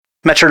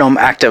Metronome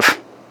active.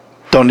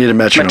 Don't need a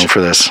metronome for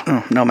this.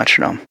 Oh, no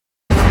metronome.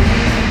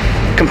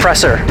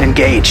 Compressor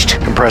engaged.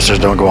 Compressors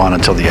don't go on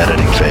until the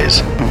editing phase.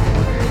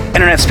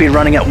 Internet speed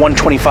running at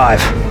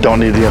 125.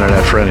 Don't need the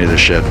internet for any of this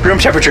shit. Room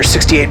temperature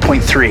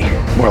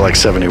 68.3. More like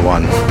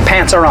 71.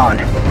 Pants are on.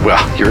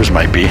 Well, yours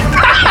might be.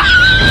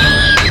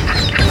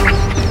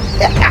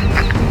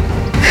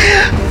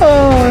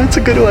 Oh, that's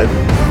a good one.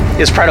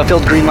 Is Prado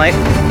filled green light?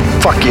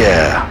 Fuck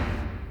yeah.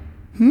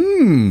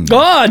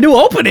 Oh, new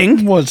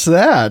opening. What's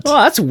that?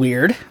 Oh, that's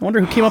weird. I wonder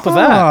who came up with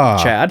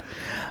that, Chad.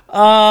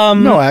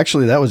 No,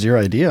 actually, that was your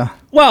idea.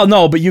 Well,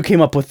 no, but you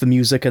came up with the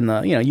music and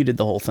you did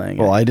the whole thing.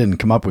 Well, I didn't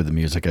come up with the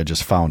music. I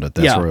just found it.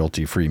 That's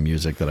royalty-free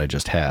music that I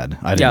just had.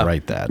 I didn't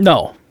write that.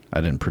 No.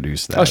 I didn't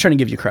produce that. I was trying to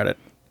give you credit.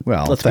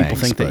 Well, let thanks,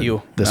 people think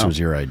that this was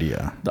your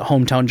idea. The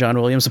hometown John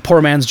Williams, the poor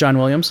man's John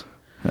Williams.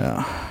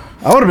 Yeah.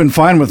 I would have been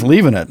fine with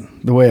leaving it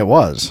the way it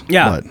was.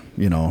 Yeah. But,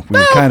 we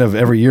kind of,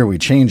 every year we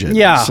change it.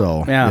 Yeah.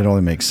 So it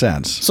only makes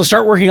sense. So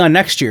start working on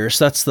next year's.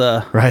 That's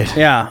the... Right.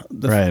 Yeah.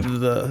 Right.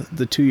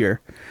 The 2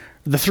 year.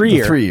 The 3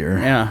 year. The 3 year.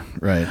 Yeah.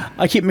 Right.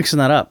 I keep mixing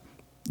that up.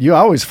 You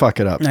always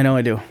fuck it up. I know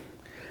I do.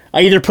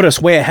 I either put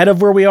us way ahead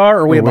of where we are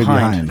or way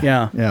behind.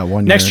 Yeah. Yeah, 1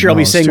 year. Next year I'll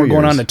be saying we're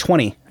going on to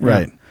 20.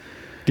 Right. Yeah.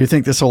 Do you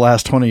think this will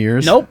last 20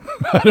 years? Nope.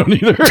 I don't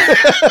either.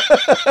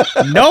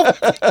 Nope.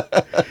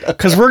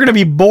 Because we're going to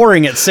be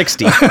boring at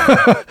 60.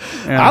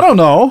 I don't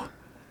know.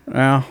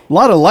 Yeah. A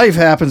lot of life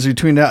happens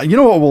between now. You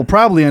know what we'll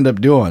probably end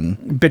up doing?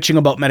 Bitching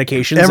about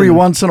medications. Every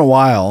once in a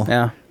while,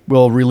 Yeah.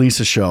 we'll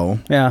release a show.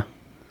 Yeah.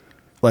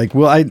 Like,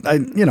 well,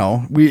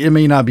 it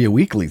may not be a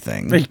weekly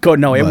thing.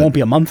 No, it won't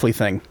be a monthly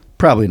thing.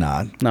 Probably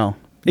not. No.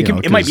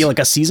 It might be like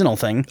a seasonal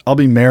thing. I'll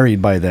be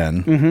married by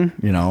then.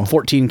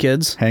 14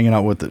 kids. Hanging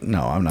out with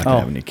no, I'm not going to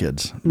have any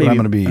kids. But Maybe, I'm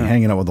going to be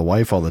hanging out with the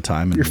wife all the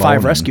time. And Your 5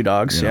 boning, rescue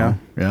dogs, Yeah.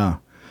 Yeah.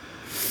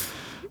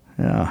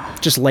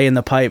 Just laying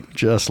the pipe.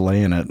 Just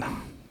laying it.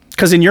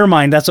 Because in your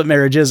mind, that's what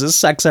marriage is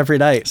sex every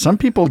night. Some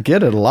people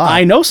get it a lot.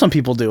 I know some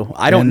people do.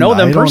 I don't know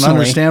them personally. I don't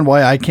understand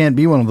why I can't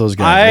be one of those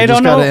guys. I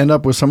just got to end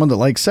up with someone that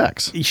likes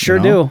sex. You sure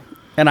do.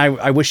 And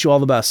I wish you all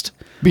the best.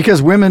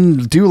 Because women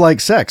do like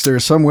sex. There are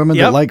some women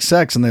that like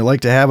sex and they like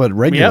to have it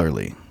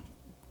regularly.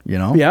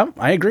 Yep. Yeah,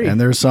 I agree.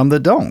 And there's some that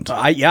don't.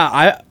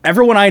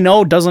 Everyone I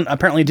know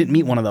apparently didn't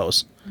meet one of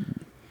those.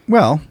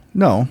 Well,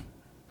 no.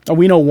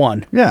 We know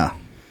one. Yeah.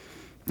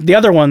 The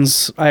other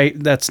ones,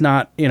 that's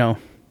not, No,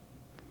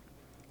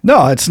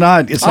 it's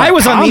not. It's not I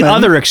was common. on the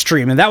other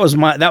extreme, and that was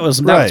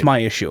my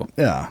issue.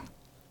 Yeah.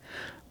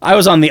 I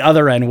was on the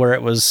other end where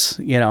it was,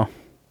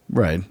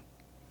 Right.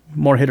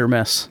 more hit or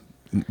miss.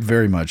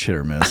 Very much hit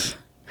or miss.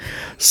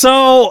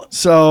 So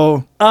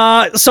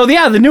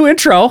the new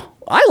intro,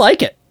 I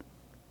like it.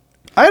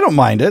 I don't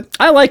mind it.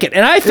 I like it,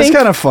 and I think it's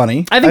kind of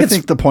funny. I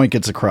think the point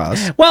gets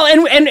across. Well,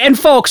 and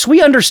folks,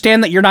 we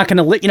understand that you're not going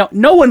to,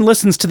 no one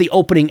listens to the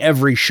opening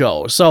every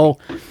show, so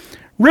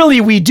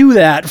really we do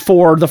that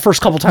for the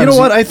first couple times. You know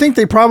what? I think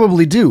they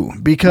probably do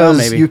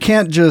because you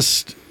can't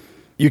just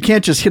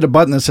hit a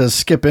button that says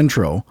skip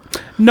intro.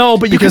 No,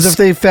 but because if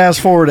they fast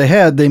forward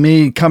ahead, they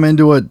may come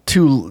into it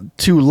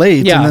too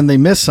late and then they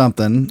miss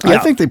something. Yeah. I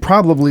think they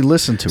probably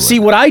listen to it. See,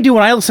 what I do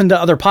when I listen to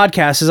other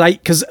podcasts is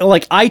because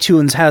like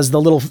iTunes has the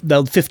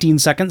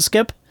 15-second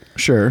skip.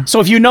 Sure. So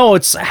if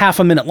it's half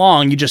a minute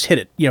long, you just hit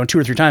it, 2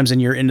 or 3 times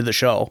and you're into the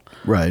show.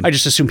 Right. I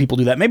just assume people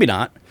do that. Maybe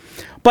not.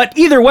 But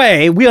either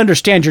way, we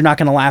understand you're not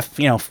going to laugh,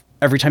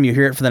 every time you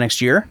hear it for the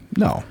next year.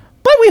 No.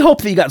 But we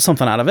hope that you got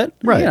something out of it.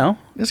 Right.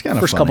 It's kind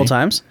of first funny. Couple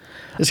times.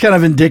 It's kind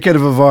of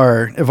indicative of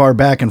our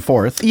back and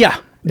forth. Yeah,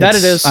 it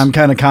is. I'm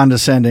kind of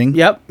condescending.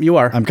 Yep, you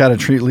are. I'm kind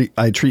of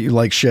I treat you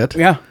like shit.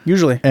 Yeah,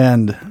 usually.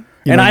 And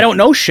I don't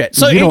know shit.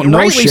 So you don't know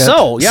rightly shit.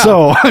 so. Yeah.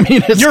 So I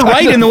mean, you're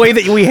right in the way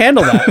that we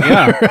handle that.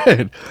 Yeah.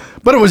 Right.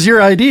 But it was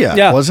your idea,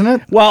 wasn't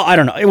it? Well, I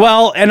don't know.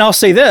 Well, and I'll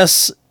say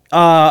this: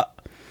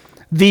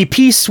 the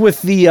piece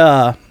with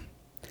the.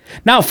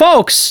 Now,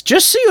 folks,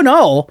 just so you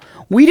know,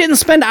 we didn't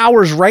spend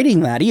hours writing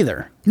that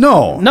either.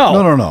 No.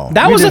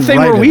 That was a thing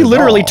where we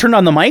literally turned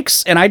on the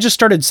mics and I just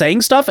started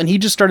saying stuff and he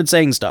just started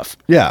saying stuff.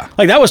 Yeah.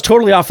 Like that was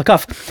totally off the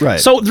cuff. Right.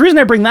 So the reason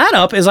I bring that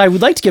up is I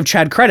would like to give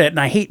Chad credit, and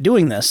I hate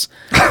doing this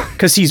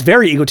because he's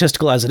very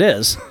egotistical as it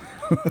is.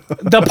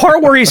 The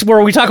part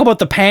where we talk about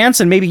the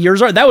pants and maybe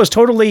yours are, that was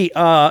totally,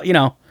 that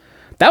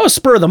was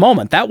spur of the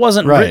moment. That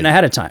wasn't written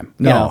ahead of time.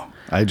 No.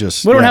 We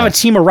don't have a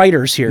team of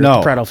writers here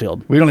at Prado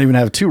Field. We don't even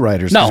have 2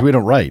 writers because we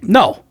don't write.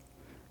 No.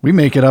 We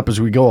make it up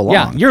as we go along.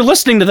 Yeah, you're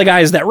listening to the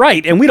guys that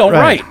write, and we don't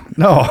write.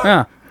 No.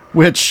 Yeah.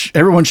 Which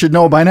everyone should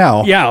know by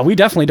now. Yeah, we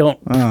definitely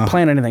don't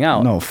plan anything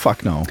out. No,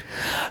 fuck no.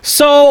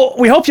 So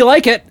we hope you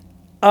like it.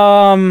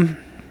 And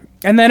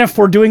then if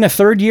we're doing a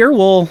 3rd year,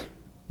 we'll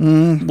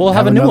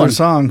have a new one.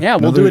 Song. Yeah,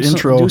 we'll do it.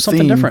 Intro do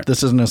something theme. different.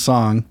 This isn't a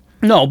song.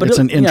 No, but it's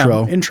an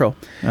intro. Yeah, intro.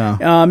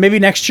 Yeah. Maybe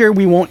next year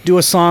we won't do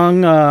a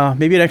song.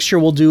 Maybe next year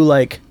we'll do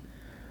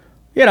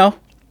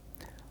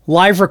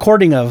live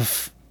recording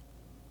of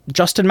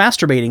Justin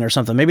masturbating or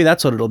something. Maybe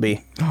that's what it'll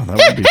be. Oh, that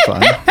would be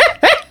fun.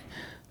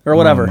 Or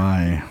whatever. Oh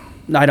my.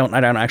 I don't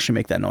actually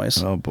make that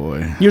noise. Oh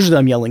boy. Usually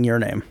I'm yelling your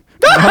name.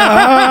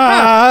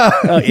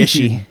 Oh,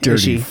 ishy.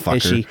 Dirty ishy,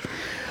 fucker. ishy.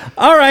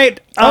 All right.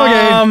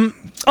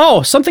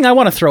 Okay. Something I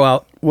want to throw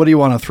out. What do you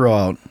want to throw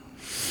out?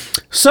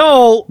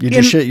 So You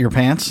just shit your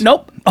pants?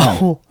 Nope.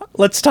 Oh,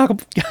 let's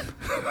talk.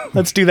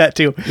 Let's do that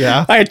too.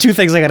 Yeah. I had two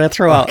things I got to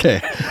throw out.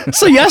 Okay.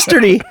 So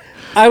yesterday,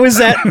 I was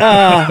at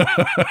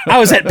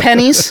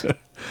Penny's.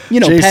 You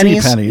know, JC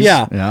Penny's. Penny's.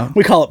 Yeah.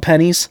 We call it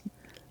Penny's.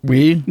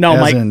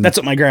 No, that's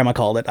what my grandma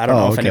called it. I don't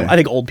know if anyone. I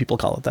think old people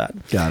call it that.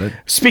 Got it.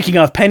 Speaking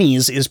of,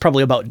 Penny's is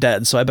probably about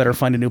dead, so I better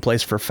find a new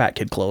place for fat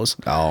kid clothes.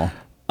 Oh.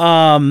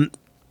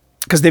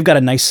 Because they've got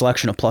a nice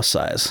selection of plus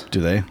size. Do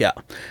they? Yeah.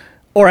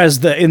 Or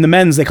in the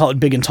men's they call it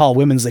big and tall.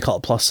 Women's they call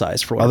it plus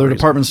size for whatever Other reason.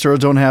 department stores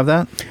don't have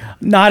that?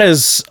 Not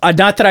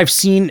that I've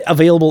seen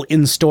available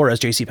in store as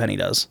JCPenney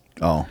does.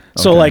 Oh. Okay.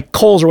 So like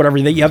Kohl's or whatever,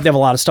 they have a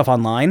lot of stuff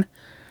online.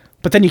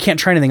 But then you can't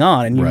try anything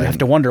on, and you Right. have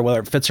to wonder whether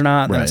it fits or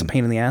not, and then Right. it's a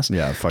pain in the ass.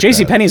 Yeah, fuck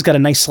JCPenney's got a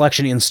nice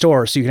selection in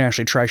store, so you can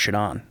actually try shit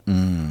on.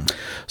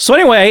 So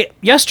anyway,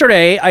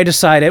 yesterday I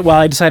decided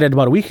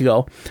about a week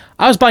ago,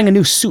 I was buying a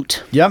new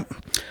suit. Yep.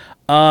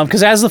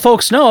 Because as the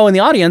folks know in the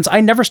audience,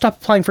 I never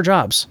stop applying for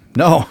jobs.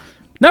 No.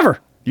 Never.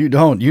 You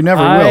don't. You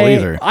never will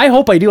either. I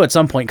hope I do at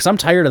some point, because I'm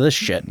tired of this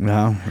shit.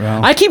 No.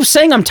 Well, I keep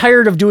saying I'm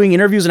tired of doing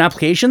interviews and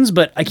applications,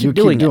 but I keep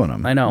doing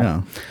them. I know.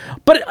 Yeah.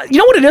 But you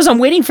know what it is? I'm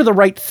waiting for the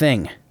right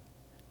thing.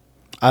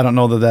 I don't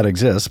know that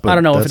exists, but I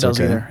don't know if it that's does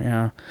okay. either.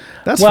 Yeah.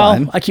 That's well,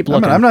 fine. I keep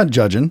looking. I'm not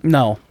judging.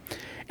 No.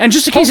 And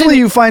just in case Hopefully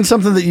you find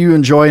something that you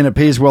enjoy and it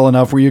pays well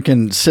enough where you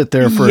can sit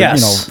there for,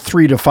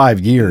 3 to 5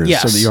 years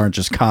Yes. so that you aren't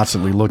just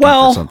constantly looking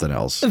for something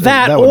else.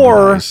 That would be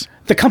or nice.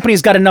 the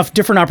company's got enough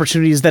different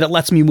opportunities that it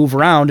lets me move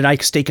around and I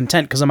can stay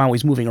content because I'm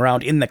always moving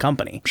around in the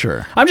company.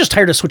 Sure. I'm just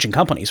tired of switching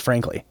companies,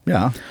 frankly.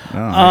 Yeah.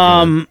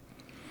 I get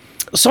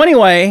it. So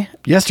anyway,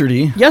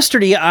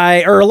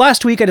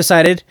 last week I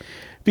decided,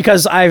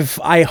 because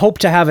I hope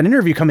to have an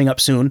interview coming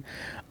up soon,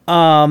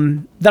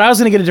 that I was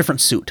going to get a different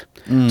suit.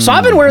 So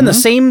I've been wearing the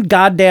same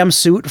goddamn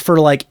suit for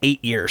like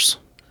 8 years.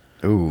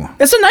 Ooh.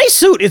 It's a nice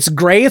suit. It's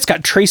gray. It's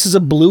got traces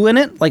of blue in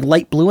it, like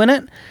light blue in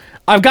it.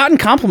 I've gotten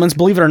compliments,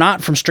 believe it or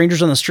not, from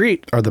strangers on the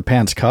street. Are the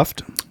pants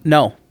cuffed?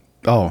 No.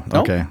 Oh,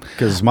 okay.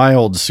 Because my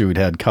old suit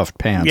had cuffed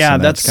pants. Yeah,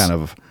 and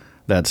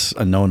that's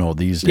a no-no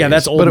these days. Yeah,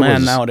 that's old But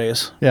man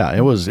nowadays. Yeah,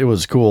 it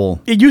was cool.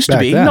 It used to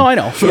back be. then. No, I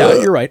know.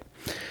 Yeah, you're right.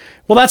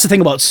 Well, that's the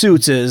thing about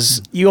suits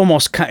is you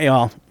almost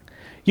have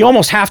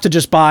to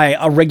just buy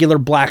a regular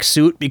black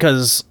suit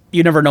because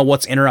you never know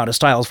what's in or out of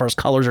style as far as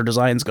colors or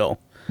designs go.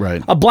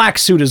 Right. A black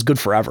suit is good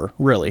forever,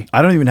 really.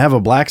 I don't even have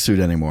a black suit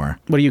anymore.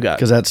 What do you got?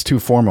 Because that's too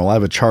formal. I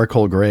have a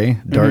charcoal gray,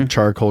 dark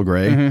charcoal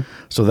gray.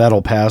 So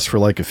that'll pass for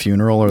like a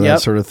funeral or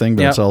that sort of thing,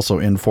 but it's also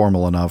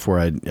informal enough where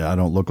I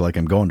don't look like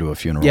I'm going to a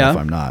funeral if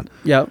I'm not.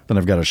 Yeah. Then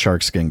I've got a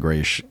sharkskin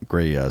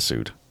gray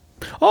suit.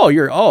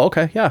 Oh,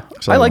 okay, yeah.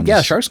 So I like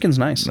sharkskin's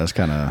nice. That's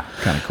kind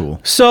of cool.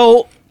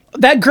 So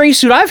that gray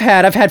suit I've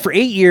had for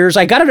 8 years.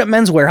 I got it at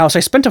Men's Warehouse. I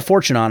spent a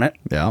fortune on it.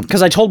 Yeah.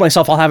 Because I told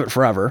myself I'll have it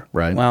forever.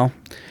 Right. Well,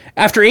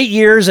 after 8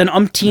 years and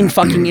umpteen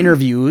fucking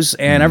interviews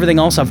and everything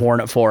else I've worn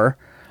it for,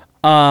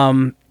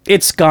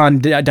 it's gone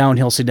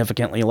downhill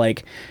significantly.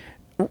 Like,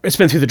 it's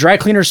been through the dry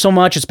cleaners so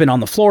much. It's been on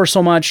the floor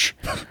so much.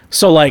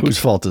 So like, whose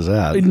fault is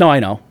that? No, I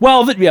know.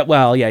 Well,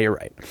 yeah, you're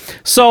right.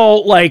 So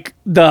like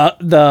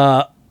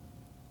the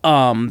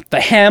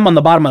hem on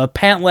the bottom of the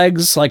pant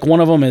legs, like one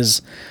of them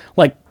is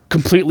like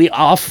completely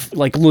off,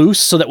 like loose,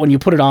 so that when you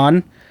put it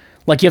on,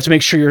 like you have to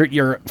make sure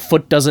your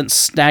foot doesn't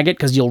snag it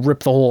because you'll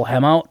rip the whole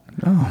hem out.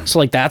 Oh. So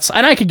like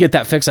and I could get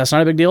that fixed. That's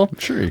not a big deal.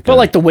 Sure you could. But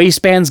like the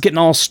waistband's getting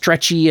all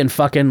stretchy and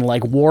fucking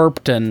like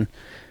warped, and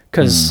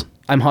because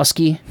I'm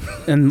husky,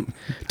 and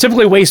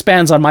typically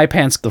waistbands on my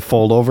pants. The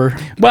fold over?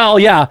 Well,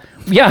 yeah.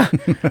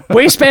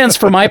 Waistbands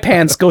for my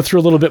pants go through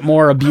a little bit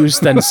more abuse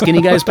than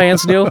skinny guys'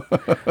 pants do.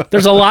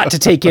 There's a lot to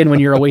take in when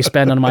you're a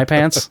waistband on my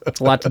pants. It's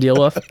a lot to deal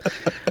with.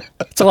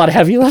 It's a lot of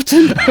heavy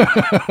lifting. So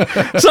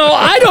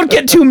I don't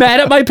get too mad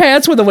at my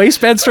pants when the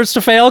waistband starts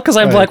to fail because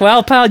I'm like,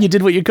 well, pal, you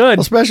did what you could.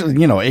 Well, especially,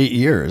 8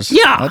 years.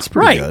 Yeah. That's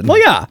pretty good. Well,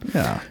 yeah.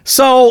 Yeah.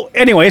 So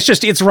anyway,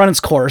 it's run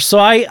its course. So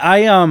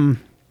I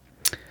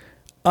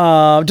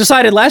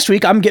decided last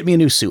week I'm getting me a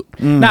new suit.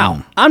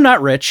 Now, I'm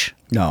not rich.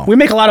 No. We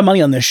make a lot of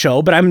money on this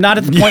show, but I'm not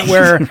at the point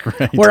where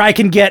Right. where I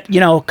can get,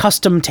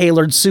 custom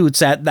tailored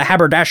suits at the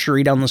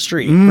haberdashery down the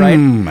street, right?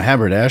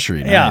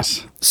 Haberdashery, nice.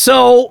 Yeah.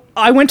 So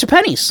I went to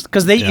Penny's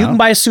because you can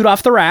buy a suit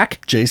off the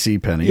rack.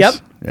 JC Penney's. Yep.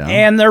 Yeah.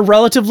 And they're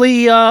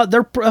relatively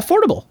they're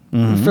affordable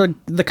for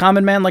the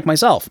common man like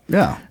myself.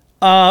 Yeah.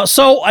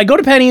 So I go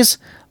to Penny's.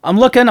 I'm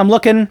looking,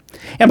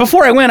 and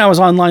before I went, I was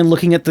online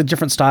looking at the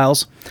different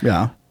styles.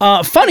 Yeah.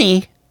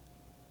 Funny,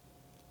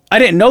 I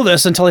didn't know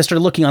this until I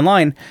started looking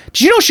online.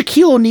 Did you know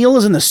Shaquille O'Neal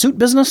is in the suit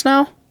business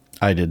now?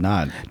 I did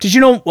not. Do you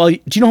know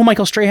who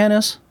Michael Strahan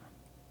is?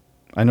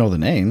 I know the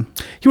name.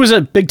 He was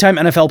a big-time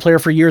NFL player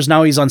for years.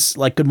 Now he's on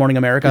like Good Morning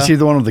America. Is he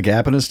the one with the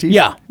gap in his teeth?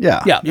 Yeah.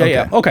 Yeah.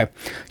 Yeah. Okay.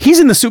 He's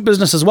in the suit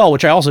business as well,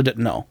 which I also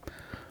didn't know.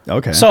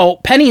 Okay. So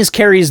Penny's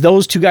carries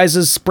those two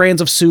guys'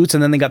 brands of suits,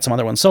 and then they got some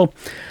other ones. So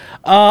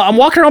I'm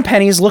walking around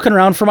Penny's, looking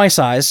around for my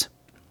size.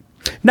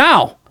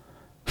 Now,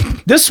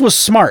 This was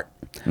smart.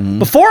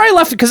 Before I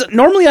left, because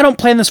normally I don't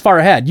plan this far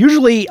ahead.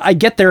 Usually I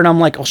get there and I'm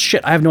like, oh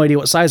shit, I have no idea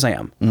what size I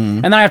am.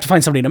 And then I have to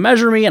find somebody to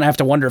measure me and I have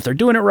to wonder if they're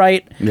doing it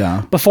right.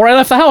 Yeah. Before I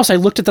left the house, I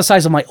looked at the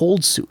size of my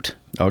old suit.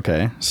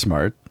 Okay,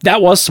 smart.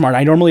 That was smart.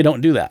 I normally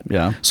don't do that.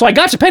 Yeah. So I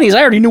got to Penny's.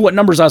 I already knew what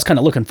numbers I was kind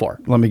of looking for.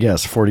 Let me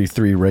guess,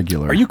 43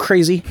 regular. Are you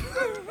crazy?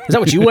 Is that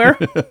what you wear?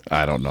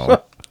 I don't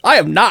know. I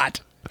am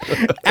not.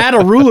 Add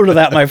a ruler to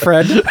that, my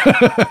friend.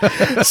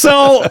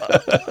 So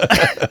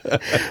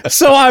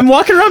I'm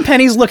walking around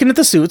Penny's looking at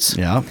the suits.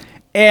 Yeah.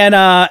 And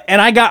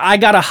I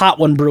got a hot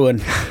one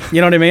brewing.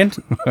 You know what I mean?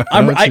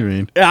 What you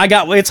mean?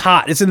 It's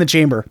hot. It's in the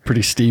chamber.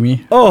 Pretty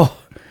steamy. Oh.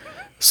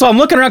 So I'm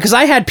looking around because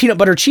I had peanut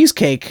butter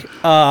cheesecake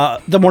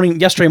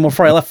yesterday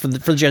before I left for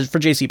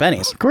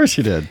JCPenney's. Of course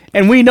you did.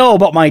 And we know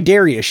about my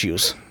dairy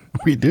issues.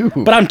 We do.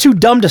 But I'm too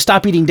dumb to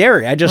stop eating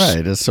dairy. Right,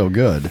 it's so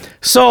good.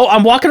 So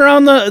I'm walking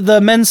around the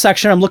men's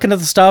section. I'm looking at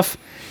the stuff.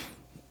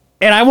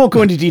 And I won't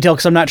go into detail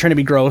because I'm not trying to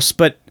be gross,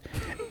 but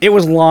it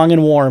was long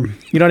and warm.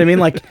 You know what I mean?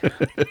 Like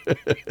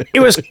it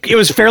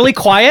was fairly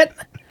quiet,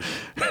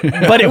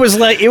 but it was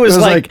like yeah.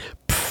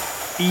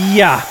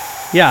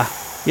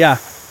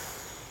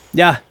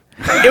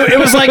 It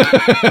was like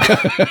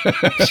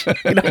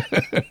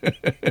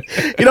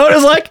you know what it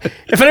was like?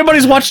 If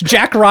anybody's watched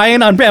Jack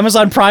Ryan on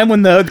Amazon Prime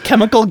when the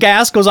chemical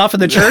gas goes off in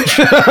the church.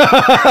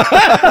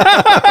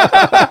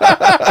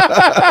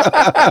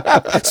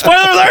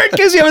 Spoiler alert, in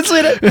case you haven't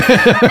seen it.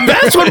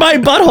 That's what my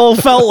butthole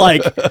felt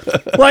like.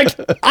 Like,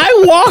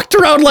 I walked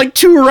around like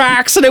 2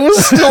 racks and it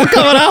was still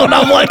coming out. And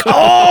I'm like,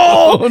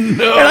 oh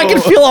no. And I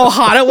could feel how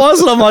hot it was.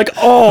 And I'm like,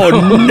 oh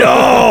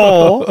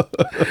no.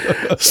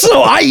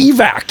 So I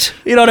evac'd.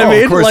 You know what I mean?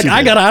 Like,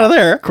 I got out of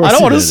there. I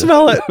don't want to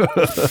smell it.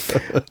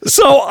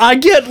 So I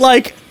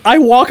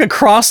walk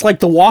across like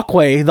the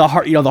walkway, the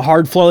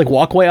hard floor, like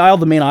walkway aisle,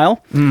 the main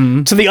aisle,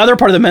 to the other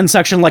part of the men's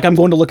section. Like I'm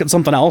going to look at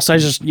something else. I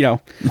just,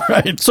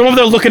 right. So over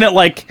there looking at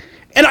like,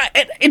 and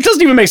it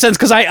doesn't even make sense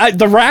because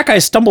the rack I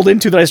stumbled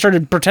into that I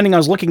started pretending I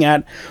was looking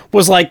at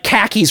was like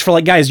khakis for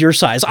like guys your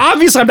size.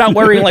 Obviously I'm not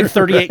wearing like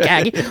 38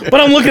 khaki,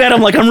 but I'm looking at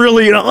them like I'm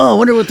really, I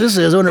wonder what this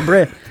is. I wonder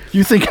bread.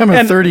 You think I'm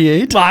a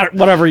 38?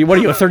 Whatever. What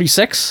are you, a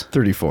 36?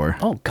 34.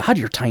 Oh, God,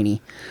 you're tiny.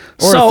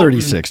 Or a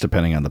 36,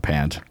 depending on the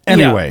pant.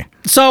 Anyway.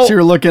 Yeah. So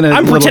you're looking at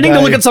I'm pretending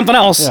to look at something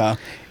else. Yeah.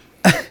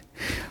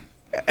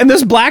 And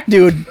this black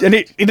dude, and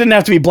it didn't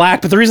have to be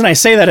black, but the reason I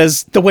say that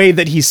is the way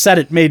that he said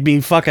it made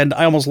me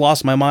I almost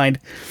lost my mind.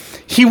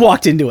 He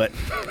walked into it.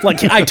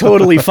 Like, I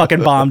totally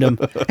fucking bombed him.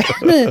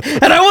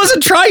 And I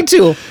wasn't trying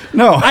to.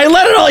 No. I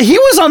let it all. He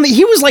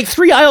was like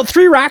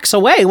 3 racks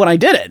away when I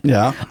did it.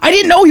 Yeah. I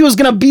didn't know he was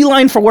going to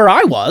beeline for where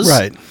I was.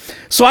 Right.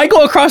 So I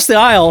go across the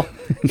aisle,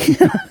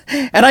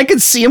 and I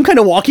could see him kind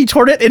of walking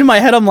toward it. In my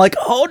head, I'm like,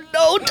 oh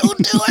no, don't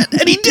do it.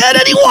 And he did,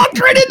 and he walked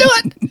right into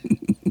it.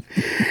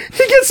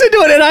 He gets into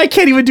it, and I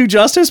can't even do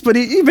justice, but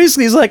he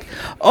basically is like,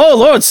 oh,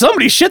 Lord,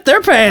 somebody shit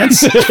their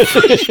pants. No,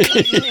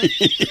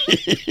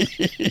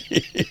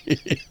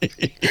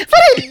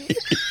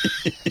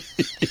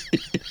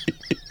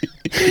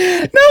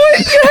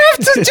 you have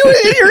to do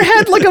it in your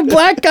head like a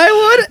black guy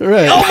would.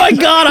 Right. Oh my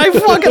God, I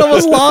fucking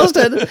almost lost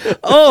it.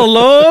 Oh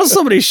Lord,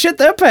 somebody shit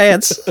their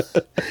pants.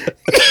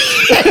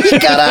 He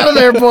got out of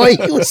there, boy.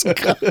 He was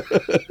because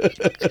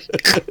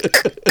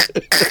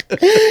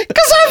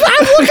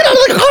I'm looking at it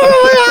like, oh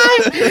my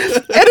God.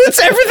 And it's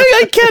everything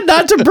I can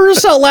not to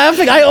burst out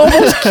laughing. I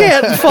almost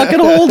can't fucking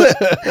hold it.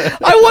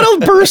 I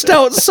want to burst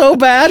out so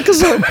bad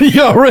because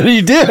you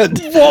already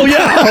did. Well,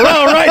 yeah,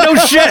 all right, no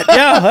shit.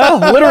 Yeah,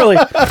 well, literally.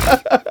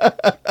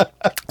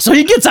 So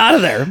he gets out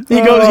of there.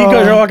 He goes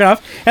walking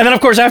off. And then,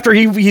 of course, after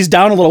he's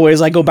down a little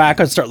ways, I go back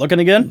and start looking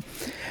again.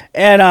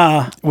 And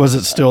was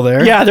it still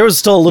there? Yeah, there was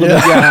still a little bit.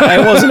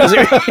 Yeah,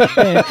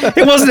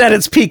 it wasn't at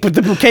its peak, but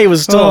the bouquet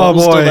was still. Oh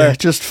boy, still there.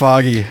 Just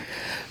foggy.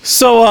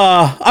 So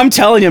I'm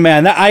telling you,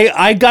 man, that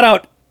I got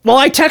out. Well,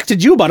 I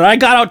texted you about it. I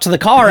got out to the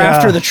car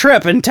after the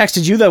trip and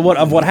texted you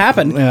what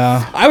happened.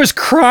 Yeah. I was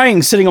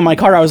crying sitting in my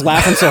car. I was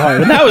laughing so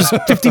hard. And that was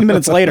 15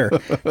 minutes later.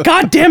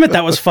 God damn it,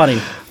 that was funny.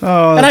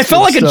 Oh, and I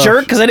felt like a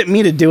jerk because I didn't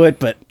mean to do it,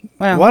 but...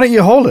 Well, why don't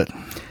you hold it?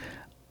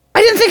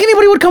 I didn't think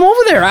anybody would come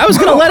over there. I was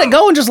going to let it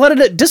go and just let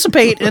it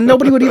dissipate and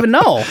nobody would even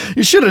know.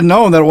 You should have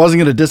known that it wasn't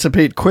going to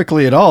dissipate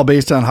quickly at all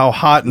based on how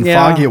hot and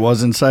foggy it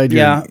was inside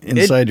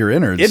your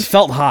innards. It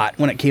felt hot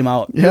when it came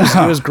out.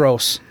 Yeah. It was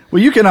gross.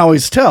 Well, you can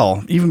always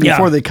tell, even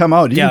before they come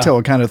out, you can tell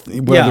what kind of,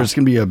 whether it's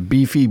going to be a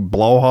beefy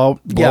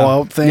blowout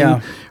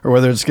thing, or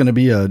whether it's going to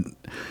be a...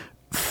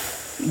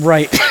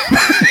 Right.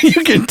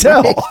 You can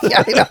tell.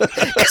 Yeah, I know.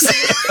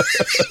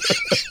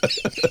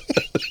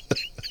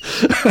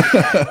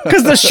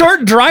 Because the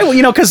short dry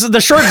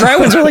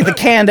ones are like the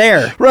canned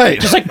air.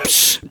 Right. Just like...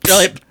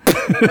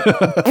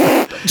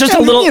 just a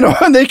little,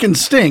 and they can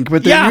stink,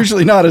 but they're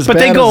usually not as bad. But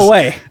they go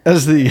away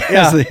as the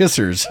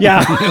hissers.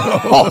 Yeah.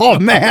 Oh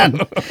man,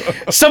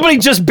 somebody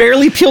just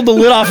barely peeled the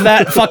lid off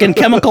that fucking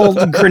chemical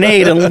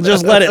grenade and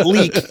just let it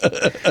leak.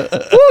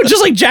 Woo,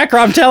 just like Jack,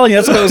 I'm telling you,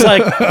 that's what it was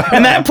like.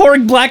 And that poor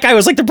black guy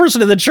was like the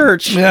person in the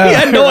church. Yeah, he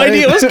had no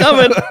idea it was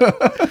coming.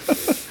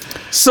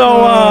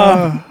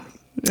 So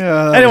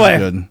Yeah. That Anyway,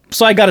 was good.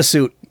 so I got a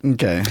suit.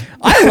 Okay.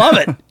 I love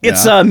it.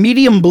 It's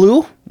medium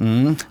blue,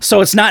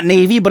 so it's not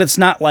navy, but it's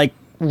not like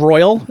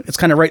royal. It's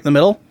kind of right in the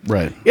middle.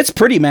 Right. It's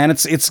pretty, man.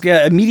 It's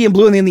medium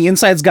blue, and then the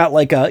inside's got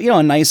like a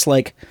a nice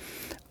like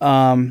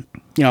pattern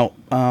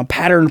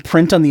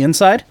print on the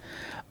inside.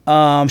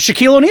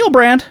 Shaquille O'Neal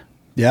brand.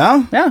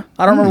 Yeah. Yeah,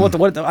 I don't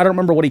remember I don't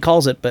remember what he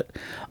calls it, but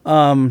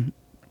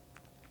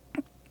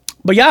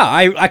yeah,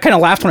 I kind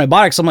of laughed when I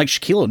bought it because I'm like,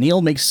 Shaquille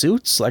O'Neal makes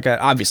suits. Like,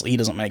 obviously he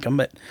doesn't make them,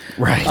 but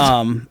Right.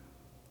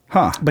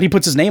 But he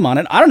puts his name on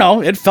it. I don't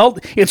know.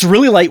 It's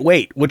really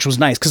lightweight, which was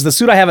nice because the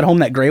suit I have at home,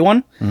 that gray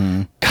one,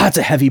 God, it's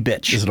a heavy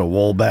bitch. Is it a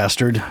wool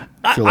bastard?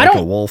 Feel I like a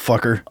don't- wool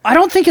fucker? I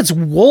don't think it's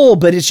wool,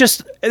 but it's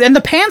just, and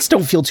the pants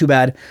don't feel too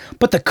bad,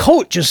 but the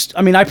coat just,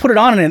 I mean, I put it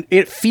on and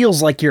it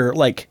feels like you're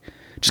like,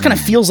 just kind of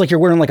feels like you're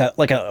wearing like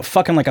a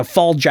fucking like a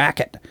fall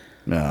jacket.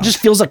 Yeah. It just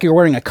feels like you're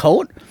wearing a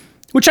coat,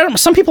 which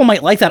some people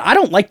might like that. I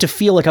don't like to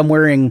feel like I'm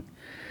wearing,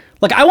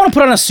 like I want to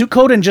put on a suit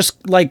coat and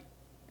just like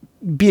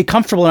be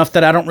comfortable enough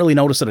that I don't really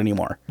notice it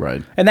anymore.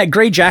 Right. And that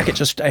gray jacket,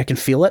 just, I can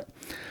feel it.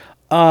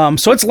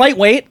 So it's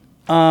lightweight.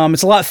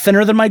 It's a lot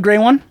thinner than my gray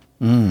one.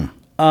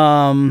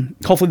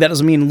 Hopefully that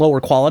doesn't mean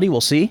lower quality.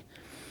 We'll see.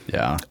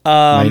 Yeah.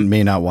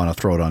 May not want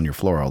to throw it on your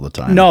floor all the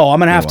time. No, I'm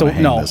gonna You have to wanna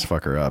hang no this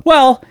fucker up.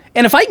 Well,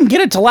 and if I can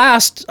get it to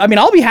last, I mean,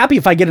 I'll be happy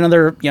if I get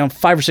another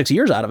 5 or 6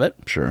 years out of it.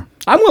 Sure.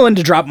 I'm willing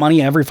to drop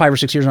money every 5 or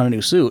 6 years on a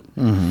new suit.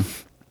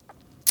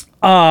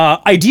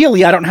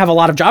 Ideally, I don't have a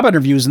lot of job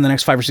interviews in the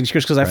next 5 or 6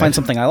 years because I find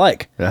something I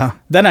like. Yeah.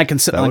 Then I can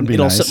sit. That would be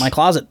it'll nice. sit in my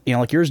closet,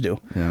 like yours do.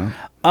 Yeah.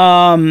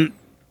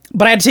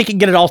 But I had to take it and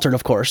get it altered,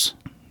 of course,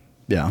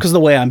 Yeah. because of the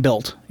way I'm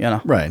built.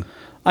 Right.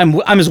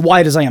 I'm as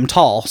wide as I am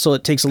tall, so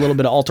it takes a little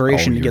bit of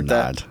alteration Oh, to you're get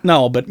that. not.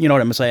 No, but you know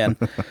what I'm saying.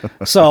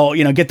 So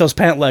get those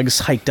pant legs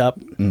hiked up.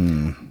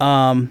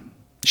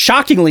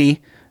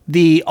 Shockingly,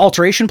 the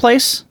alteration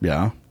place,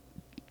 Yeah.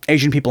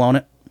 Asian people own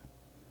it.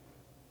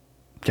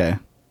 Okay.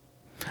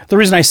 The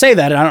reason I say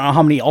that, and I don't know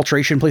how many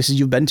alteration places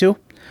you've been to,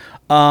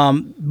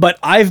 but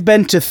I've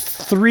been to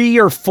 3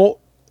 or 4.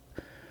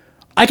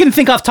 I can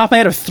think off the top of my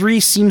head of 3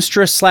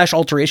 seamstress /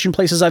 alteration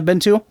places I've been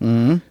to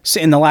in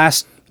the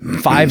last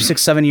 5,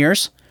 6, 7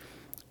 years.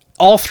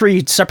 All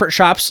 3 separate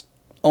shops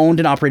owned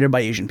and operated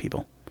by Asian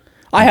people.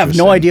 I have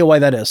no Interesting. idea why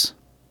that is.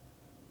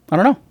 I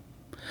don't know.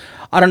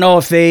 I don't know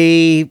if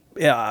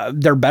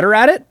they're better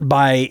at it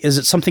is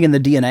it something in the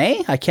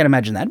DNA? I can't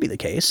imagine that'd be the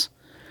case.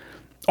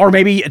 Or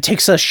maybe it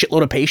takes a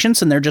shitload of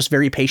patience and they're just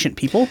very patient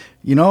people.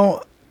 When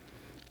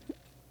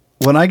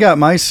I got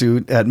my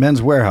suit at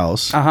Men's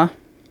Warehouse,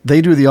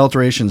 they do the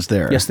alterations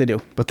there. Yes, they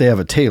do. But they have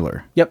a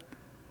tailor. Yep.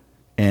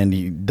 And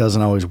he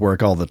doesn't always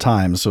work all the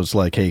time, so it's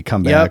like, hey,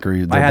 come back,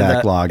 or they're I had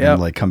that. backlogged, Yep.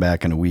 and like come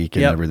back in a week,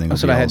 and Yep. everything will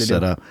That's be what I all had to set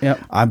do. up. Yep.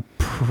 I'm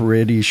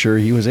pretty sure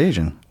he was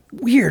Asian.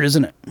 Weird,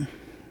 isn't it?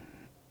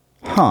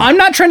 Huh. I'm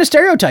not trying to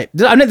stereotype.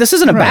 This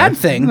isn't a bad Right.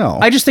 thing. No.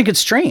 I just think it's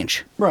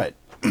strange. Right.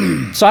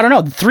 So I don't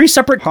know. 3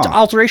 separate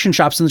alteration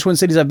shops in the Twin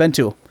Cities I've been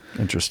to.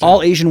 Interesting.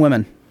 All Asian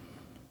women.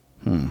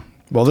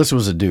 Well, this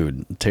was a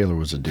dude. Taylor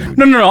was a dude.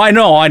 No. I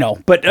know.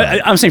 But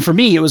I'm saying for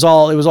me, it was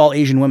all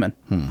Asian women.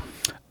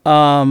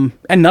 And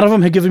none of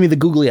them had given me the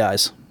googly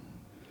eyes.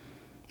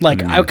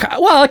 Like,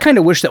 I kind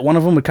of wish that one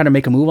of them would kind of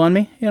make a move on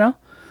me,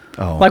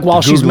 Oh, like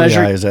while the she's googly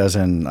measuring. eyes, as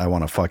in I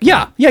want to fuck you.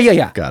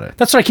 Yeah. Got it.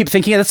 That's what I keep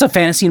thinking. That's a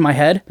fantasy in my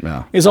head.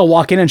 Yeah. Is I'll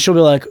walk in and she'll be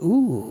like,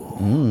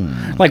 ooh.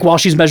 Like while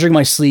she's measuring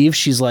my sleeve,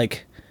 she's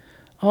like,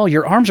 oh,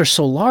 your arms are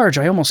so large,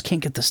 I almost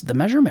can't get the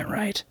measurement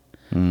right.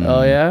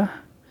 Oh, yeah?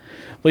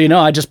 Well,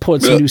 I just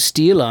put some new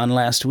steel on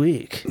last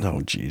week.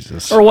 Oh,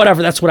 Jesus. Or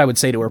whatever. That's what I would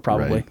say to her,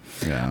 probably.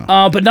 Right.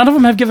 Yeah. But none of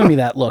them have given me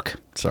that look.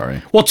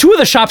 Sorry. Well, 2 of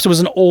the shops, it was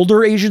an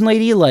older Asian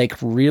lady, like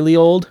really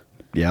old.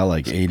 Yeah,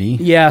 like 80.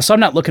 Yeah, so I'm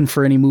not looking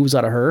for any moves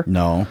out of her.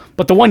 No.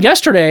 But the one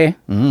yesterday,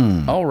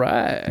 all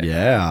right.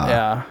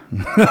 Yeah.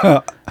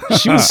 Yeah.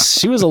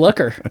 she was a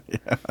looker.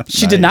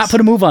 She did not nice.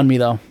 put a move on me,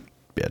 though.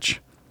 Bitch.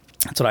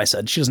 That's what I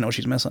said. She doesn't know what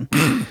she's missing.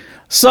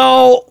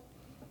 So,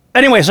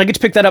 anyway, so I get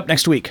to pick that up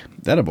next week.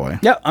 That a boy.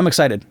 Yeah, I'm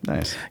excited.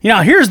 Nice.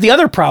 Here's the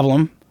other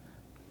problem.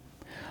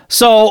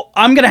 So,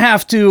 I'm going to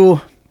have to,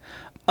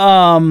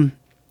 now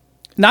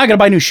I got to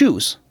buy new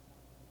shoes.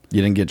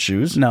 You didn't get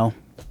shoes? No.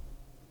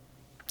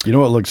 You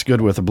know what looks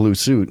good with a blue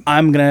suit? I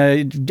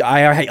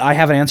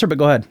have an answer, but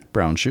go ahead.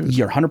 Brown shoes.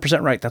 You're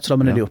 100% right. That's what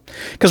I'm going to do.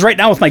 Because right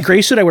now with my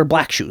gray suit, I wear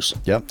black shoes.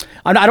 Yep.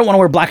 I don't want to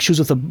wear black shoes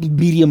with a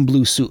medium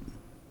blue suit.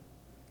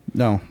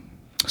 No.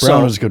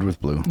 Brown So- is good with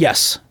blue.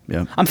 Yes.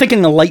 Yep. I'm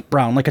thinking a light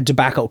brown, like a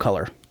tobacco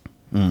color.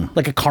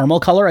 Like a caramel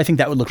color. I think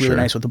that would look really Sure.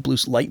 nice with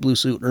a light blue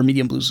suit or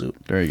medium blue suit.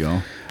 There you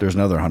go. There's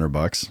another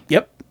 $100.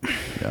 Yep.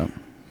 Yeah.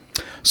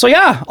 So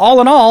yeah, all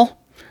in all,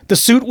 the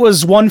suit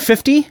was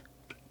 $150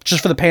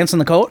 just for the pants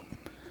and the coat.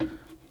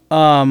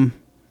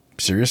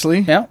 Seriously?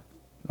 Yeah.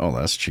 Oh,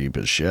 that's cheap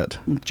as shit.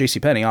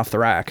 JCPenney off the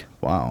rack.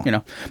 Wow.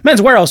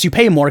 Men's Warehouse, you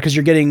pay more because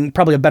you're getting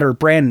probably a better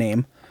brand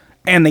name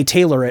and they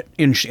tailor it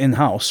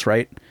in-house,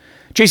 right?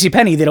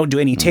 JCPenney, they don't do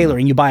any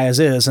tailoring. You buy as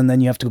is and then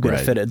you have to go get it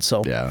Right. fitted.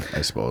 So Yeah,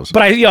 I suppose.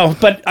 But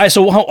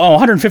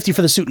 $150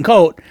 for the suit and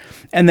coat,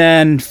 and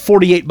then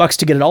 $48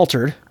 to get it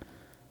altered.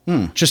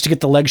 just to get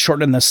the legs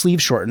shortened and the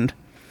sleeves shortened.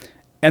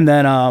 And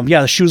then,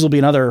 the shoes will be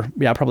another,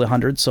 probably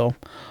 100. So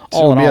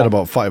we'll be at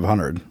about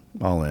 500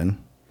 all in.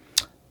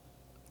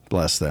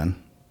 Less than.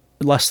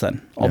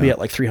 I'll be at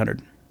like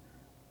 300.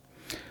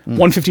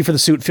 150 for the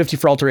suit, 50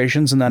 for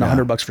alterations, and then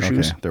 $100 for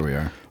shoes. Okay, there we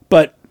are.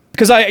 But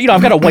because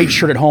I've got a white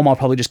shirt at home, I'll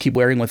probably just keep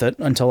wearing with it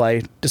until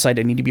I decide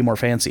I need to be more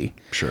fancy.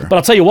 Sure. But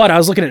I'll tell you what, I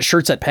was looking at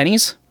shirts at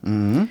Penny's.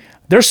 Mm-hmm.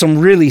 There's some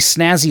really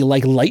snazzy,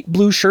 like light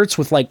blue shirts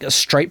with like a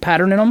stripe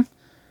pattern in them,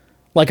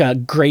 like a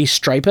gray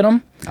stripe in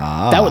them.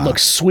 That would look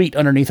sweet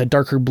underneath a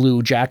darker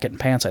blue jacket and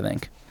pants, I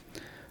think.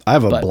 I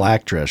have a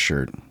black dress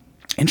shirt.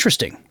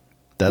 Interesting.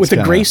 With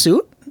a gray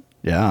suit?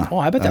 Yeah. Oh,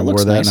 I bet that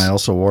looks nice. I wore that, and I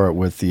also wore it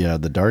with the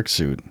dark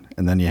suit.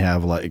 And then you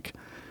have like,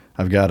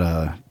 I've got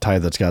a tie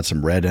that's got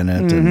some red in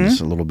it, and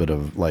just a little bit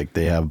of like,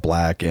 they have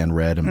black and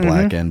red and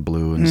black and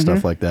blue and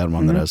stuff like that.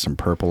 One that has some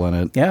purple in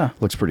it. Yeah.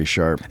 Looks pretty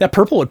sharp. That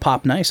purple would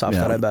pop nice off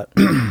that, I bet.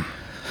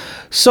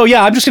 So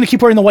yeah, I'm just going to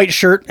keep wearing the white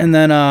shirt, and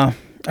then I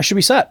should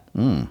be set.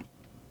 So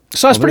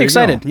I was pretty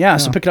excited. Yeah,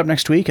 so pick it up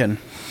next week. And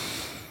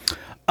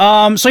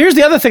so here's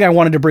the other thing I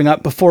wanted to bring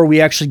up before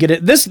we actually get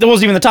it. This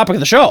wasn't even the topic of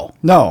the show.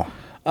 No.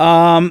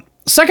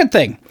 Second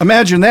thing.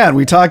 Imagine that.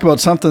 We talk about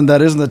something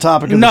that isn't the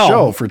topic of the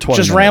show for 20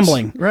 just minutes.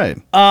 Rambling. Right.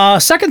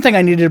 Second thing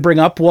I needed to bring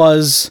up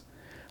was,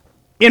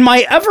 in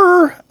my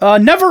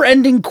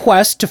never-ending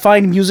quest to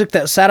find music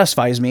that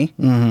satisfies me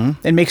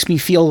and makes me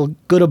feel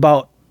good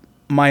about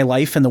my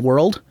life and the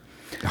world.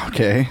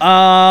 Okay.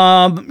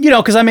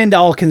 Because I'm into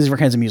all kinds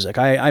of music.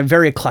 I'm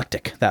very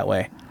eclectic that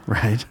way.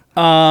 Right.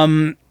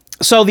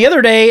 So the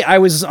other day I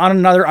was on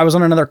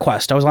another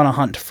quest. I was on a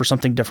hunt for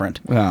something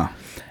different. Yeah.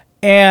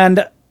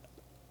 And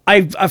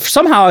I've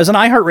somehow, as an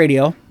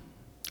iHeartRadio,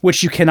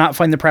 which you cannot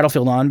find the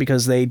Prattlefield on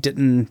because they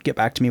didn't get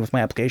back to me with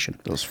my application.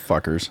 Those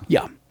fuckers.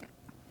 Yeah.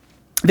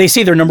 They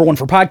say they're number one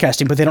for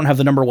podcasting, but they don't have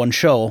the number one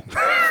show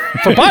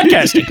for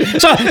podcasting.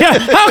 So,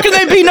 how can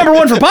they be number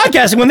one for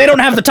podcasting when they don't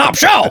have the top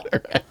show?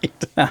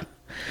 Right.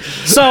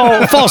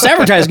 So, false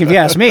advertising, if you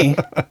ask me.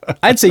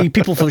 I'd say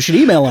people should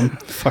email them.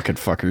 Fucking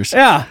fuckers.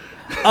 Yeah.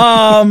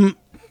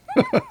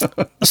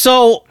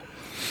 So,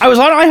 I was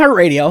on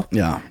iHeartRadio.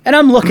 Yeah. And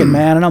I'm looking,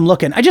 man, and I'm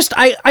looking.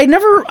 I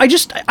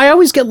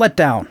always get let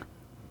down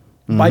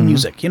by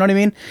music. You know what I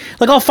mean?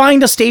 Like, I'll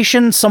find a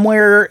station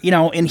somewhere,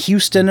 in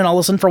Houston, and I'll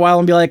listen for a while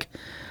and be like,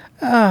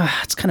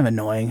 it's kind of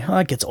annoying. Oh,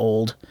 it gets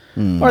old.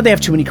 Or they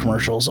have too many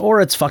commercials, or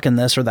it's fucking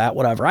this or that,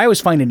 whatever. I always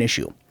find an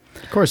issue.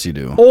 Of course you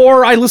do.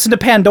 Or I listen to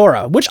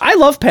Pandora, which I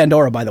love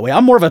Pandora, by the way.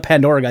 I'm more of a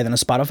Pandora guy than a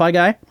Spotify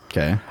guy.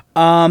 Okay.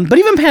 But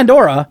even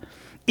Pandora,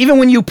 even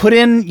when you put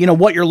in,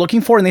 what you're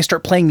looking for and they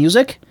start playing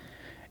music,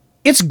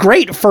 it's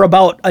great for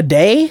about a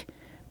day,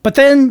 but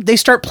then they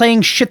start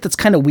playing shit that's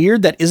kind of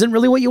weird that isn't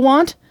really what you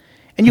want.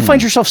 And you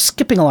find yourself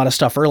skipping a lot of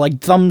stuff or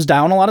like thumbs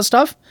down a lot of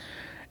stuff.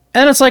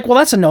 And it's like, well,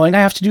 that's annoying. I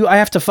have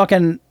to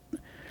fucking...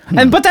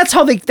 But that's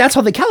how they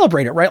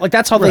calibrate it, right? Like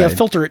that's how they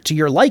filter it to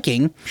your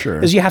liking.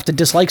 Sure. Is you have to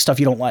dislike stuff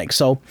you don't like.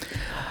 So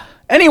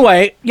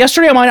anyway,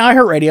 yesterday I'm on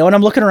iHeartRadio and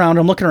I'm looking around,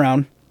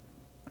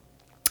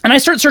 and I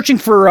start searching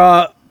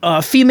for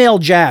female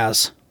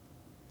jazz.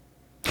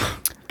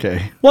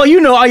 Okay. Well,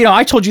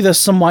 I told you this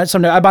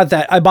someday. I bought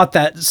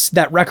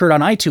that record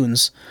on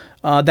iTunes,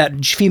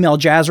 that female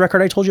jazz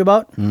record I told you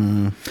about.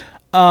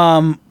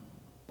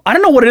 I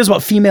don't know what it is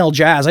about female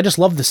jazz. I just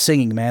love the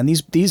singing, man.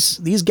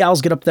 These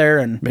gals get up there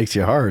and makes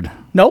you hard.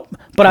 Nope,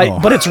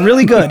 but it's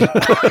really good.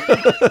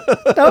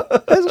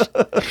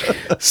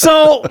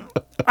 So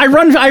I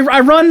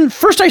run.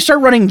 First, I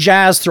start running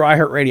jazz through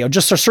iHeartRadio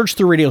just to search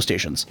through radio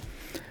stations.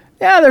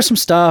 Yeah, there's some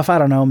stuff. I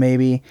don't know,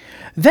 maybe.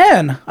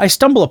 Then I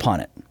stumble upon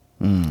it.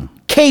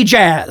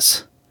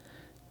 K-Jazz.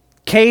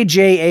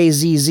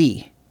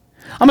 K-J-A-Z-Z.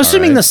 I'm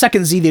assuming the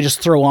second Z they just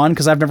throw on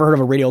because I've never heard of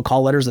a radio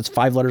call letters that's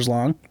 5 letters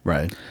long.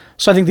 Right.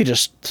 So I think they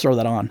just throw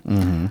that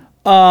on.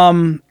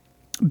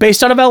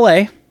 Based out of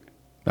L.A.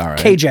 All right.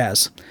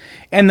 K-Jazz.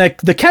 And the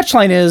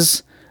catchline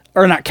is,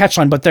 or not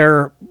catchline, but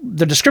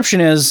the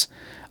description is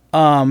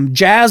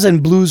jazz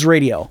and blues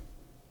radio.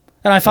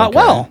 And I thought,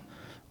 well,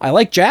 I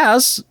like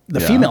jazz,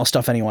 the female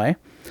stuff anyway.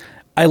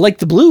 I like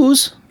the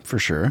blues. For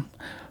sure.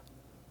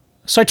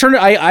 So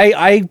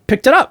I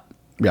picked it up.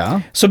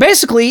 Yeah. So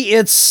basically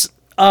it's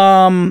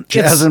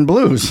jazz and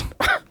blues.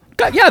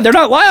 Yeah, they're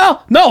not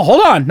well, no,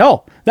 hold on.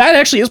 No. That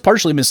actually is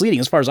partially misleading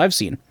as far as I've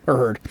seen or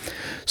heard.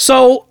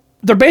 So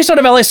they're based out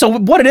of LA. So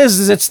what it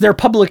is it's their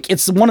public,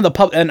 it's one of the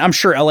pub, and I'm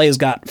sure LA has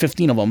got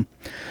 15 of them,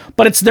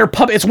 but it's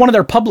it's one of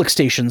their public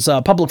stations,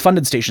 public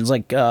funded stations,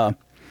 like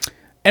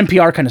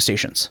NPR kind of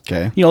stations.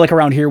 Okay. Like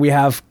around here we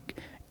have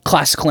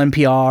classical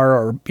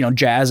NPR or,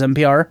 jazz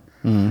NPR.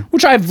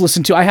 Which I've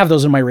listened to. I have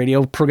those in my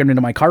radio, programmed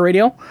into my car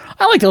radio.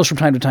 I like those from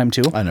time to time,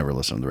 too. I never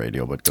listen to the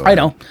radio, but go ahead.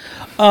 I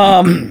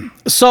know.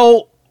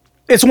 So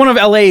it's one of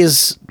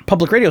LA's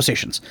public radio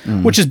stations,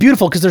 which is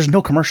beautiful because there's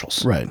no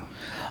commercials. Right.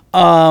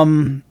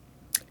 And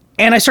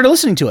I started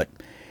listening to it.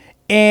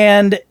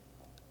 And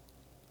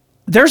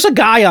there's a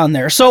guy on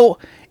there. So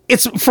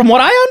it's, from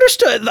what I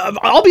understood,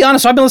 I'll be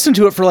honest, I've been listening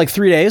to it for like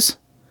 3 days.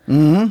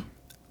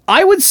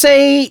 I would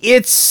say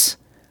it's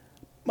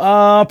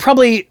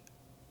Probably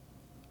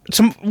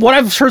what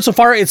I've heard so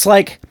far, it's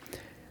like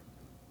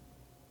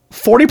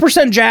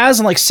 40% jazz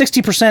and like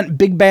 60%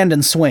 big band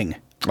and swing.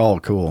 Oh,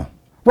 cool.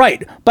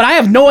 Right, but I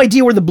have no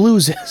idea where the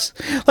blues is.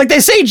 Like they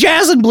say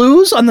jazz and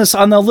blues on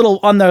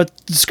the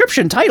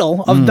description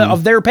title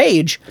of their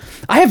page.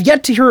 I have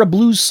yet to hear a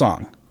blues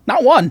song.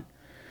 Not one.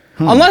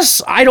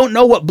 Unless I don't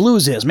know what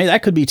blues is. Maybe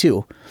that could be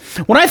too.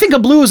 When I think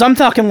of blues, I'm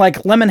talking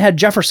like Lemonhead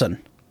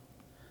Jefferson.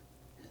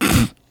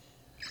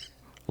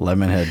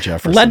 Lemonhead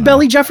Jefferson.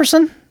 Leadbelly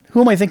Jefferson? Who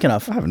am I thinking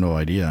of? I have no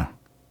idea.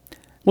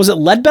 Was it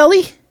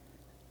Leadbelly?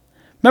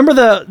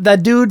 Remember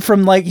that dude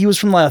from he was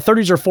from the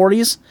 30s or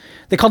 40s?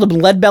 They called him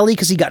Leadbelly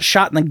because he got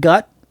shot in the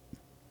gut.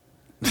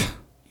 He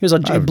was a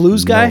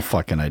blues guy. No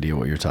fucking idea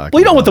what you're talking about. Well,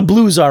 you know what the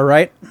blues are,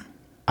 right?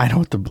 I know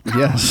what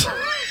yes.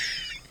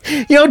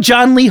 You know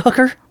John Lee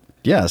Hooker?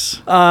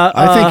 Yes.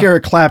 I think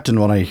Eric Clapton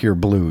when I hear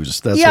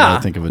blues. That's what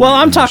I think of it. Well,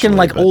 I'm talking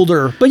like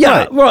older. But yeah,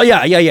 right. Well,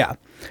 yeah.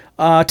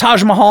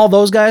 Taj Mahal,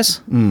 those guys?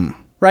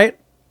 Right?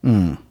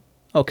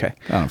 Okay.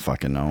 I don't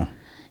fucking know.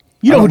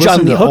 You know who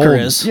John Lee Hooker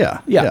is.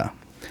 Yeah.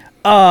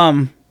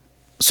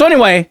 So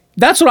anyway,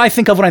 that's what I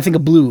think of when I think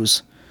of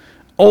blues.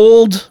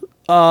 Old,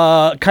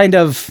 kind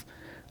of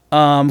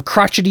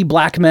crotchety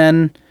black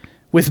men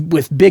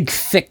with big,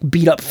 thick,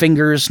 beat-up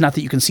fingers. Not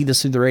that you can see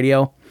this through the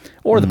radio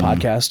or the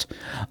podcast.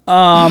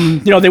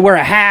 They wear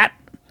a hat.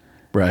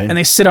 Right. And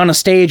they sit on a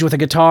stage with a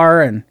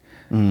guitar and...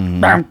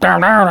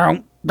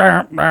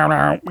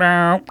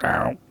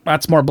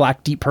 That's more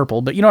Black Deep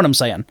Purple, but you know what I'm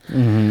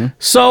saying.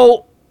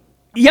 So...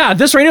 yeah,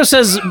 this radio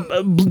says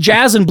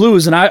jazz and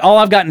blues, and all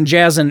I've gotten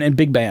jazz and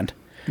big band.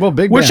 Well,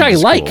 big band, which I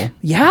like. Cool.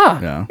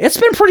 Yeah, it's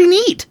been pretty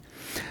neat.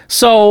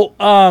 So,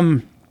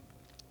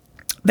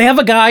 they have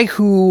a guy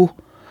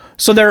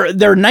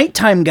their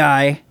nighttime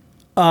guy,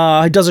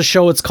 does a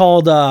show. It's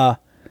called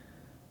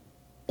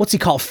what's he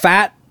called?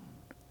 Fats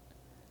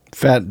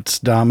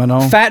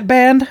Domino. Fat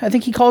Band, I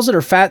think he calls it,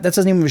 or Fat. That's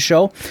his name of his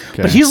show.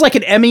 Okay. But he's like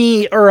an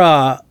Emmy or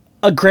a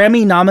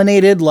Grammy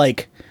nominated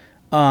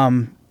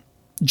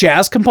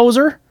jazz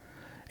composer.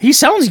 He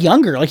sounds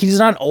younger. Like he's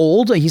not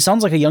old. He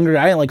sounds like a younger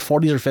guy in like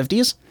 40s or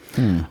 50s.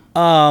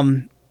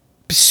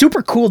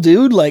 Super cool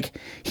dude. Like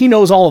he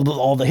knows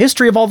all the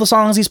history of all the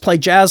songs. He's played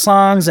jazz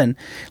songs and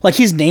like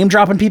he's name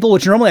dropping people,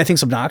 which normally I think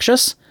is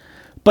obnoxious.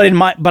 But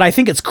I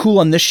think it's cool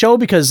on this show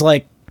because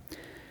like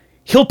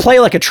he'll play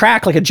like a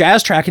track, like a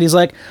jazz track, and he's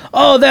like,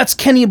 "Oh, that's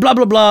Kenny blah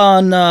blah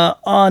blah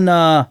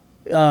on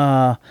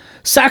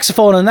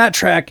saxophone on that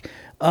track."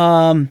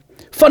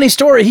 Funny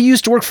story, he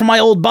used to work for my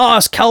old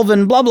boss,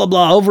 Calvin blah blah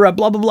blah, over at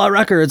blah blah blah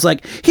records.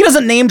 Like he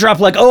doesn't name drop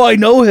like, "Oh, I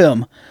know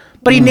him."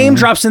 But he name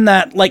drops in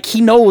that like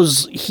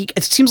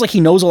it seems like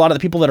he knows a lot of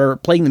the people that are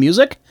playing the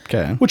music.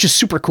 Okay. Which is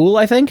super cool,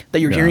 I think, that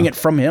you're hearing it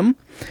from him.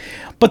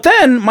 But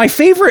then my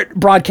favorite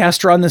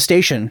broadcaster on this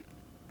station,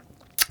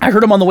 I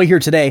heard him on the way here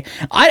today.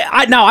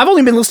 Now I've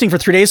only been listening for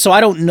 3 days, so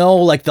I don't know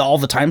like all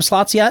the time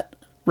slots yet,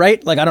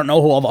 right? Like I don't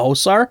know who all the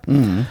hosts are.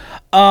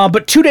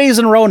 But 2 days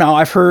in a row now,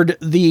 I've heard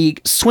the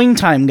Swing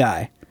Time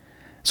guy.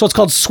 So it's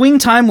called Swing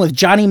Time with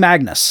Johnny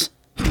Magnus.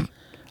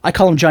 I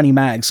call him Johnny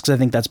Mags because I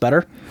think that's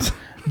better.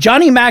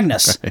 Johnny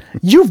Magnus,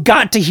 you've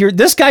got to hear.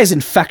 This guy's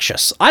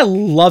infectious. I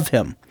love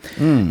him.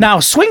 Now,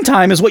 Swing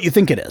Time is what you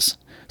think it is.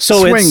 So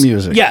swing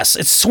music. Yes,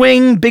 it's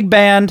swing, big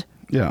band,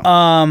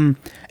 and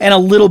a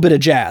little bit of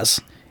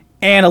jazz.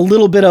 And a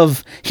little bit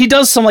of, he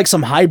does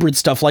some hybrid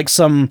stuff, like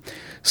some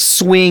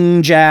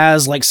swing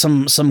jazz, like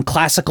some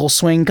classical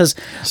swing, because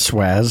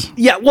swaz.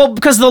 Yeah, well,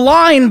 because the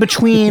line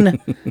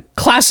between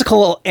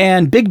classical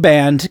and big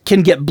band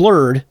can get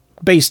blurred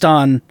based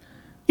on,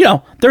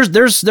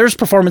 there's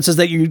performances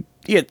that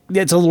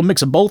it's a little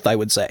mix of both, I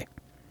would say,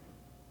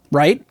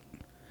 right?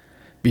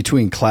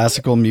 Between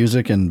classical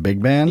music and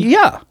big band.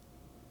 Yeah.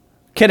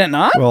 Can it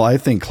not? Well, I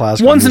think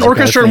classical one's music, an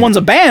orchestra and one's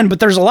a band, but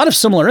there's a lot of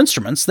similar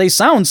instruments. They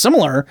sound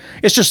similar.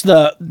 It's just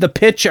the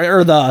pitch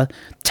or the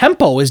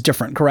tempo is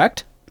different,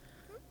 correct?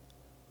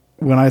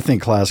 When I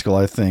think classical,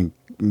 I think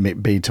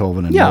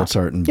Beethoven and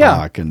Mozart and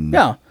Bach. And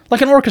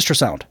like an orchestra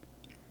sound,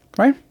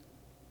 right?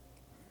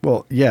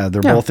 Well, yeah,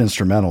 they're both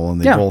instrumental and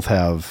they both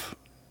have...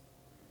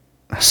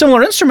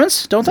 similar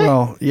instruments, don't they?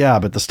 Well, yeah,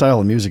 but the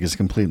style of music is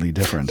completely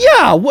different.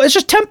 Yeah, well, it's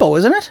just tempo,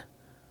 isn't it?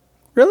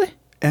 Really?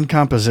 And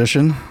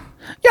composition.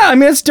 Yeah, I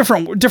mean, it's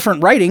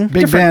different writing.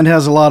 Big band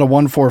has a lot of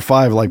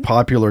 1-4-5 like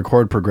popular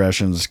chord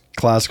progressions.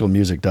 Classical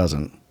music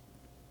doesn't.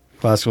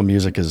 Classical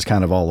music is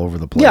kind of all over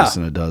the place,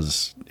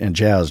 and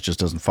jazz just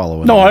doesn't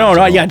follow.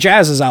 No. Yeah,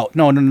 jazz is out.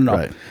 No.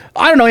 Right.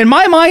 I don't know. In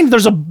my mind,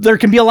 there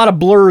can be a lot of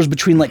blurs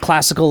between like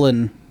classical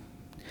and.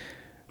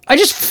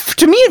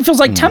 To me, it feels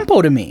like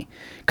tempo to me,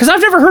 because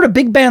I've never heard a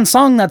big band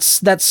song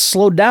that's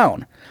slowed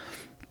down.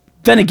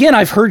 Then again,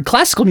 I've heard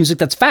classical music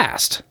that's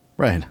fast.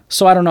 Right.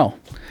 So I don't know.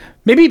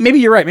 Maybe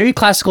you're right. Maybe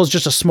classical is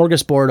just a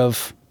smorgasbord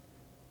of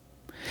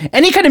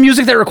any kind of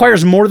music that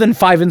requires more than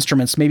 5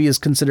 instruments. Maybe is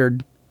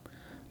considered.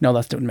 No,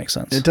 that didn't make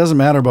sense. It doesn't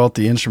matter about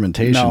the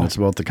instrumentation. No. It's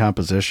about the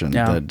composition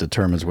that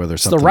determines whether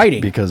something. The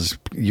writing, because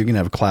you can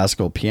have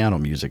classical piano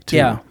music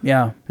too.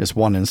 Yeah. It's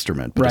one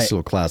instrument, but it's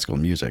still classical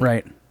music.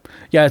 Right.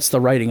 Yeah, it's the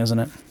writing, isn't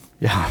it?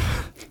 Yeah.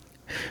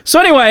 So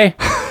anyway,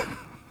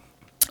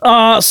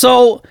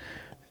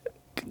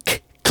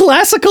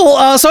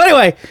 classical. So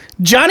anyway,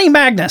 Johnny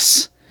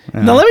Magnus.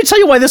 Yeah. Now let me tell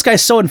you why this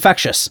guy's so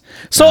infectious.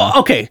 So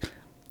okay,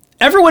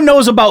 everyone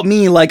knows about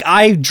me. Like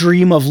I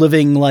dream of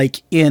living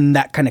like in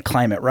that kind of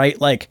climate, right?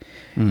 Like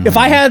if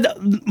I had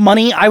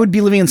money, I would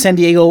be living in San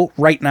Diego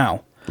right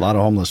now. A lot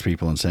of homeless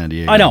people in San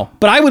Diego. I know,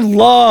 but I would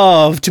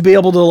love to be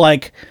able to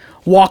like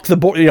walk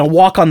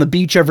on the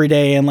beach every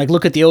day and like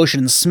look at the ocean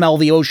and smell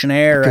the ocean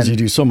air. Because you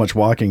do so much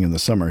walking in the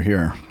summer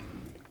here.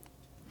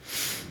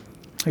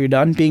 Are you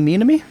done being mean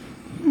to me?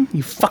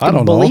 You fucking I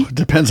don't bully. know.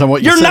 Depends on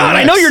what you say. You're not.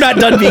 I know you're not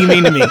done being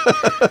mean to me.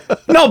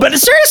 No, but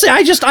seriously,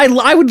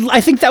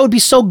 I think that would be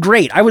so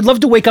great. I would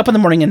love to wake up in the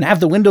morning and have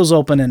the windows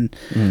open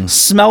and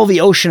smell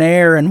the ocean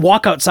air and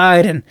walk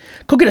outside and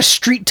go get a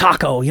street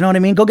taco. You know what I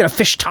mean? Go get a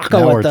fish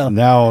taco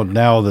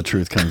now the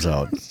truth comes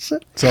out.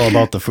 It's all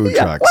about the food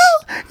trucks.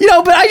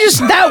 Well, but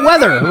that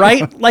weather,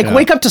 right? Like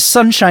wake up to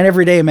sunshine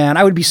every day, man.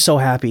 I would be so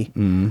happy.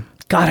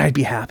 God, I'd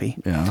be happy.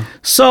 Yeah.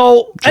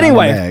 So Johnny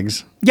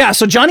Mags. Yeah,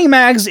 so Johnny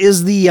Mags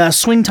is the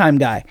swing time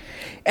guy.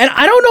 And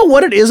I don't know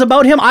what it is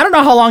about him. I don't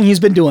know how long he's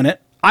been doing it.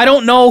 I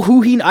don't know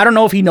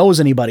if he knows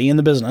anybody in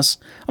the business.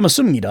 I'm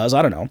assuming he does.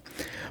 I don't know.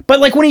 But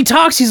like when he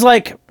talks, he's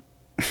like,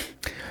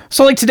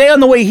 so like today on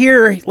the way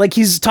here, like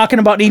he's talking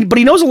about, but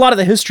he knows a lot of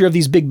the history of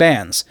these big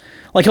bands.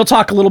 Like he'll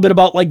talk a little bit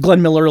about like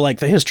Glenn Miller, like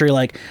the history,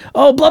 like,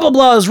 oh, blah, blah,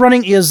 blah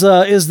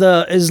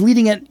is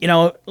leading it,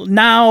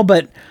 now,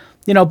 but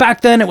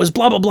back then it was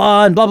blah, blah,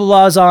 blah, and blah, blah,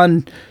 blah is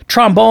on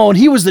trombone.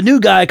 He was the new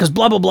guy because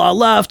blah, blah, blah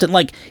left. And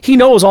like, he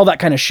knows all that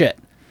kind of shit.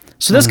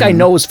 So this guy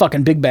knows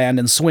fucking big band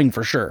and swing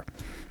for sure.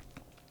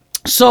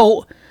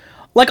 So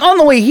like on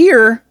the way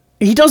here,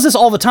 he does this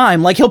all the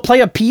time. Like he'll play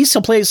a piece,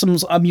 he'll play some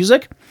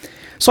music.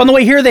 So on the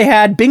way here, they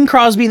had Bing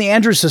Crosby and the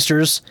Andrews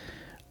Sisters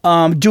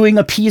doing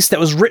a piece that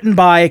was written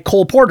by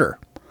Cole Porter.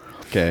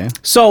 Okay.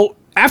 So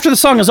after the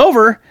song is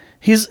over,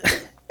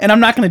 and I'm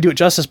not going to do it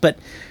justice, but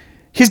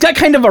he's got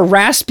kind of a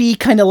raspy,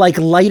 kind of like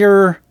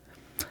lighter.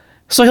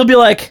 So he'll be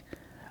like,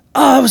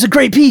 "Oh, it was a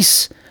great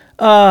piece,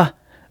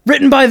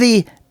 written by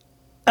the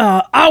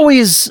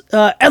always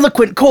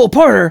eloquent Cole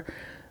Porter,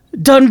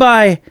 done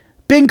by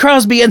Bing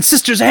Crosby and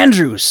Sisters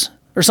Andrews,"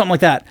 or something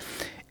like that.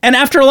 And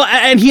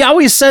and he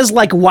always says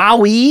like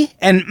 "wowee"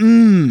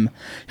 and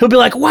He'll be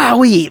like,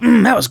 "Wowee,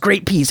 that was a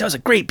great piece. That was a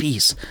great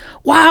piece.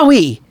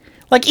 Wowee."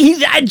 Like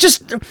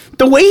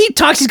the way he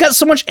talks, he's got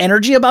so much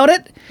energy about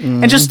it,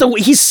 and just the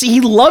way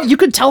you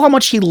could tell how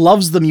much he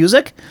loves the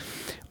music,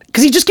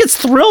 because he just gets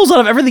thrills out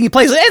of everything he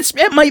plays.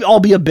 It might all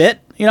be a bit,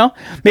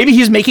 maybe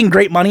he's making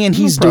great money and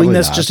he's doing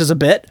this just as a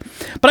bit.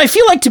 But I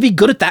feel like to be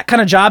good at that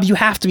kind of job, you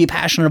have to be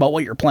passionate about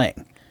what you're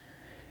playing,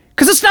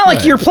 because it's not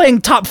like you're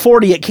playing top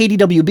 40 at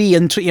KDWB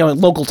in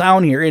local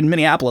town here in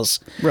Minneapolis,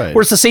 right,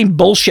 where it's the same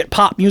bullshit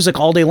pop music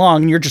all day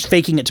long, and you're just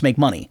faking it to make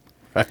money.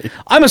 Right.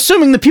 I'm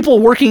assuming the people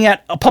working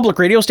at a public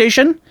radio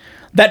station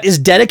that is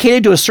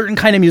dedicated to a certain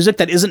kind of music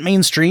that isn't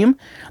mainstream,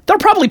 they're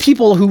probably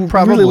people who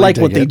really like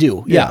what they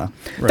do. Yeah.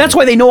 Right. That's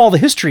why they know all the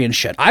history and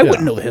shit. I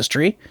wouldn't know the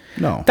history.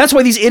 No. That's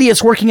why these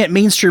idiots working at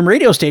mainstream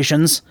radio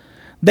stations,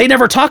 they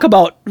never talk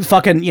about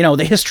fucking,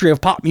 the history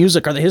of pop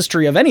music or the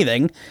history of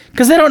anything,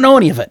 because they don't know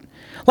any of it.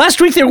 Last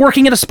week they were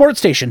working at a sports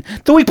station.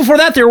 The week before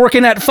that they were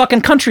working at a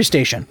fucking country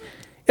station.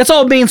 It's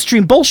all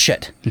mainstream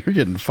bullshit. You're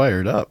getting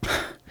fired up.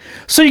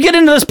 So you get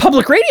into this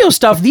public radio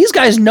stuff, these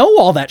guys know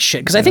all that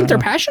shit because I think they're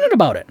passionate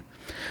about it.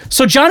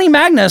 So Johnny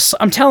Magnus,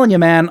 I'm telling you,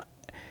 man,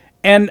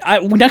 and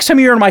next time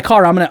you're in my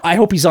car, I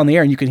hope he's on the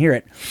air and you can hear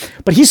it.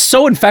 But he's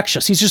so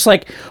infectious. He's just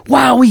like,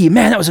 "Wowee,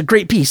 man, that was a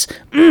great piece.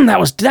 That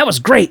was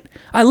great.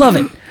 I love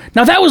it.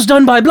 Now that was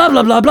done by blah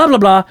blah blah blah blah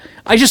blah."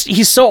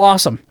 He's so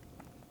awesome.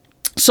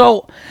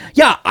 So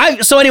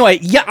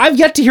I've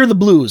yet to hear the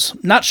blues.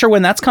 Not sure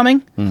when that's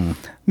coming.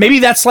 Maybe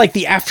that's like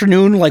the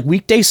afternoon, like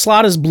weekday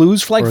slot is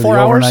blues for like 4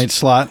 hours. Overnight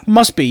slot.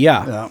 Must be,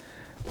 yeah.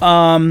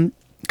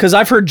 Because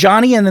I've heard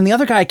Johnny and then the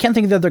other guy, I can't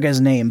think of the other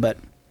guy's name, but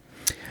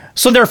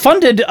so they're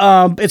funded.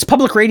 It's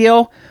public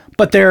radio,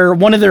 but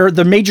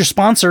the major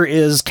sponsor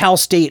is Cal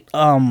State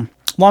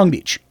Long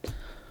Beach.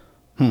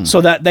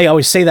 So that they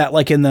always say that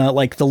like in the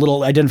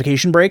little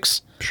identification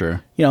breaks.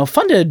 Sure.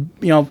 Funded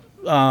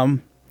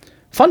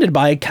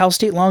by Cal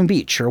State Long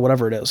Beach or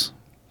whatever it is.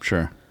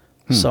 Sure.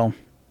 So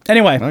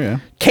anyway,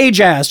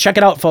 K-Jazz, check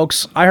it out,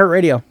 folks.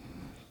 iHeartRadio.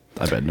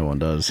 I bet no one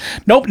does.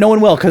 Nope, no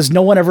one will, because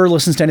no one ever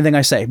listens to anything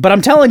I say. But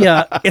I'm telling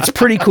you, it's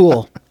pretty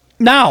cool.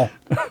 Now,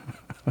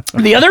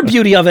 the other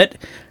beauty of it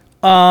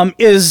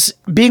is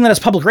being that it's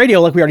public radio,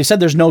 like we already said,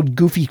 there's no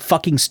goofy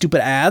fucking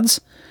stupid ads.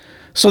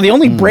 So the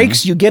only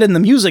breaks you get in the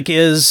music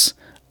is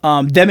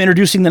them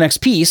introducing the next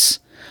piece,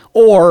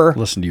 or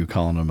listen to you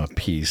calling them a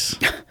piece,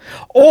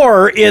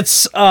 or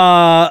it's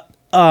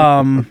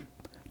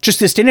just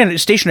the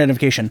station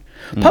identification,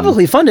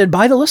 publicly funded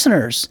by the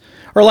listeners.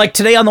 Or like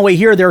today on the way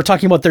here, they were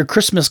talking about their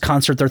Christmas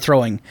concert they're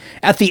throwing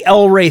at the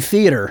El Rey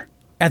Theater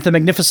at the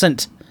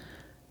magnificent,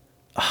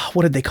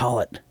 what did they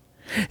call it?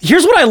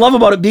 Here's what I love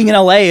about it being in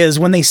LA is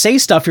when they say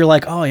stuff, you're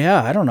like, oh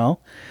yeah, I don't know.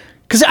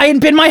 Because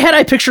in my head,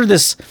 I picture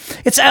this.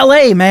 It's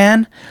L.A.,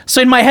 man.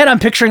 So in my head, I'm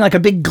picturing like a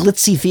big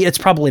glitzy theater. It's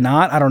probably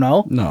not. I don't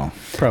know. No,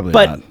 probably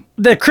but not.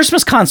 The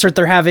Christmas concert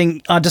they're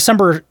having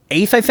December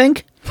 8th, I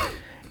think.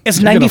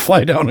 It's You're gonna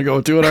fly down to go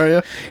to it, are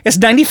you? It's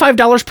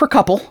 $95 per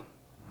couple,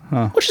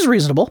 which is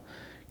reasonable.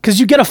 Because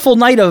you get a full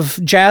night of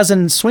jazz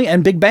and swing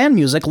and big band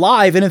music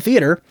live in a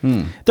theater.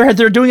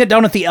 They're doing it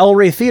down at the El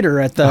Rey Theater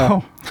at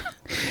the,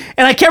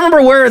 and I can't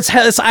remember where it's.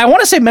 I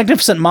want to say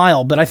Magnificent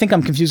Mile, but I think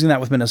I'm confusing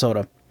that with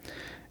Minnesota.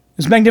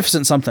 It's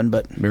Magnificent something,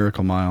 but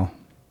Miracle Mile.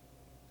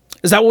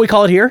 Is that what we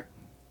call it here?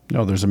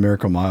 No, there's a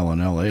Miracle Mile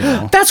in L.A.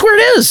 now. That's where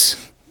it is.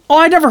 Oh,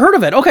 I never heard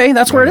of it. Okay,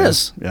 that's where it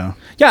is. Yeah.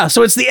 Yeah,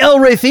 so it's the El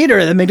Rey Theater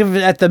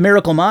at the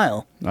Miracle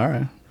Mile. All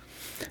right.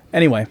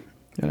 Anyway.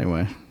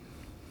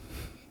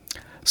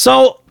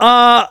 So,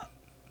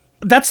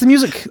 that's the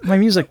music. My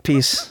music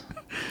piece.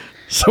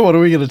 So what are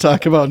we going to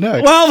talk about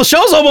next? Well, the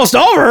show's almost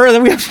over, and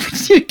then we have.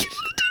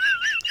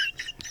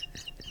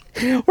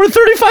 We're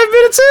 35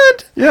 minutes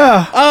in.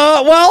 Yeah.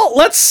 Well,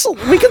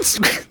 we can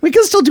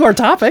still do our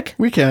topic.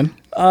 We can.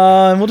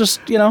 And we'll just,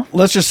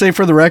 Let's just say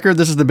for the record,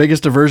 this is the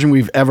biggest diversion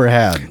we've ever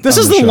had. This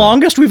is the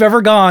longest we've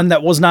ever gone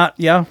that was not,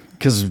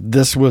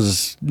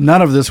 Because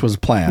none of this was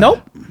planned.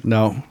 Nope.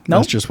 No.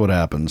 That's just what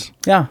happens.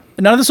 Yeah.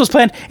 None of this was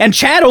planned. And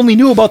Chad only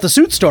knew about the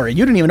suit story.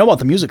 You didn't even know about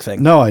the music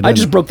thing. No, I didn't. I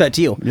just broke that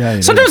to you. Yeah,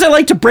 you Sometimes did. I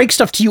like to break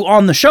stuff to you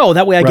on the show.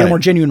 That way I get a Right. more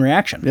genuine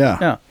reaction.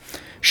 Yeah.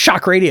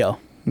 Shock radio.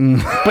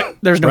 But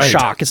there's no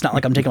shock. It's not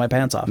like I'm taking my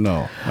pants off.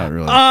 No, not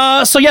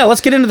really. So yeah,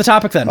 let's get into the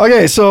topic then.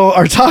 Okay, so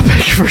our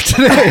topic for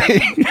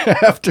today,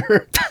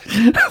 after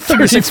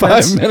 36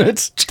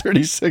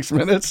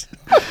 minutes,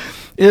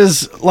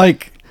 is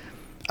like,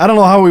 I don't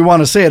know how we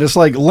want to say it. It's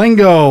like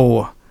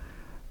lingo,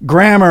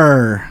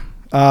 grammar,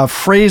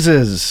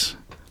 phrases,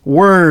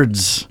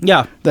 words.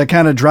 Yeah. That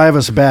kind of drive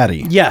us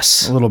batty.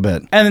 Yes. A little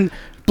bit. And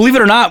believe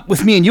it or not,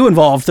 with me and you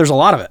involved, there's a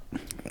lot of it.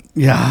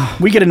 Yeah.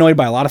 We get annoyed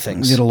by a lot of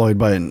things. Get annoyed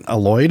by an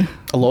alloyed?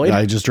 Alloyed?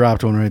 I just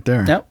dropped one right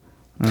there. Yep.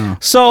 Oh.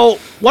 So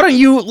why don't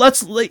you how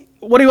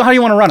do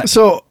you want to run it?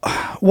 So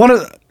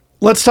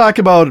let's talk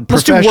about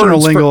Let's do professional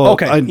words lingo.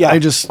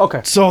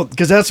 Okay. So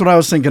because that's what I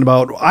was thinking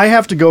about. I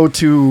have to go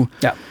to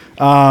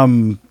a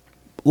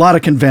lot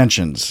of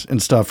conventions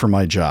and stuff for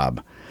my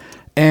job,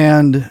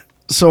 and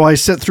so I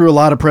sit through a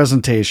lot of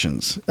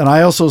presentations, and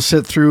I also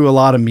sit through a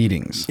lot of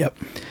meetings. Yep.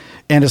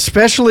 And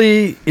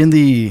especially in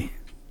the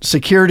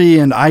security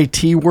and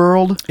IT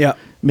world. Yeah.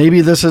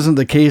 Maybe this isn't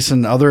the case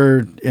in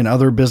other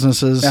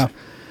businesses. Yeah.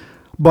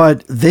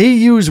 But they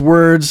use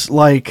words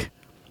like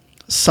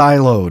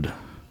siloed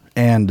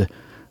and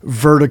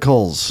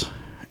verticals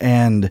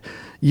and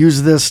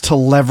use this to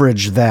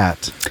leverage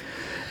that.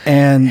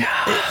 And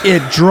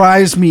it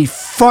drives me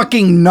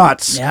fucking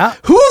nuts. Yeah.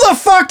 Who the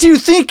fuck do you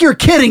think you're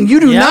kidding? You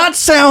do not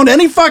sound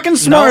any fucking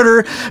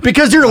smarter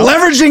because you're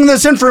leveraging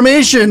this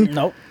information.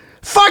 Nope.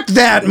 Fuck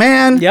that,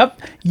 man.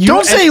 Yep.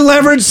 Don't say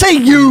leverage, say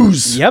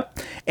use. Yep.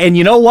 And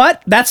you know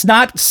what? That's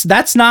not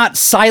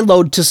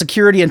siloed to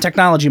security and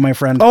technology, my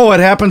friend. Oh, it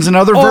happens in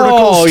other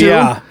verticals too.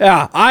 Yeah.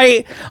 Yeah.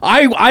 I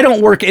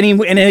don't work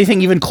in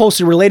anything even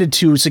closely related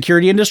to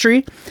security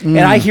industry, and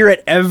I hear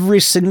it every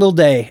single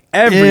day.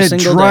 It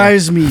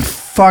drives me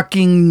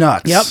fucking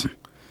nuts. Yep.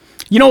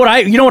 You know what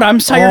I'm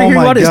tired of hearing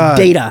my about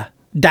God. is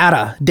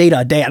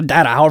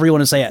data, however you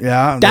want to say it.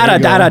 Yeah,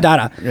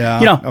 Data.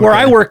 Yeah, Where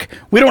I work,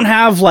 we don't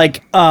have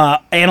like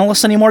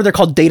analysts anymore. They're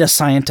called data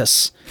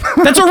scientists.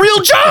 That's a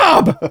real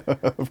job.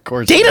 Of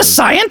course. Data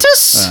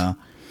scientists? Yeah.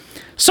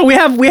 So we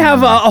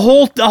have a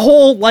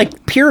whole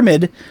like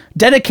pyramid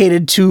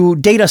dedicated to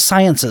data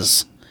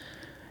sciences.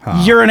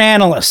 You're an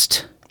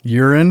analyst.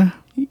 Urine?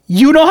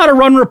 You know how to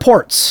run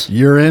reports.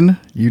 Urine?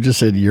 You just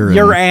said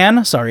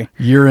urine. Sorry.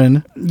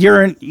 Urine.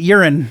 You're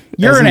an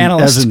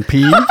analyst. As in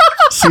pee?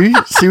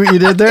 See what you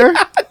did there?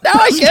 Now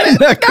I get it.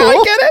 That cool? Now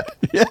I get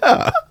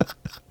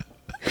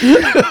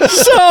it.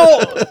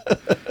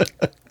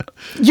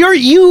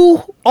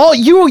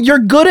 So you're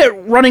good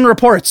at running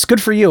reports.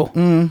 Good for you.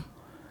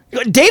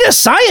 Data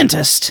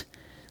scientist.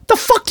 The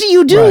fuck do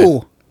you do?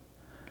 Right.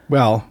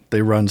 Well,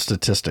 they run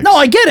statistics. No,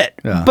 I get it.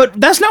 Yeah. But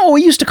that's not what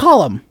we used to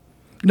call them.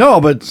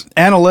 No, but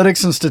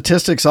analytics and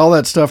statistics, all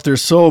that stuff, they're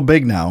so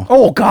big now.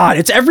 Oh God,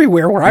 it's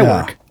everywhere where I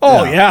work.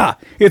 Oh yeah.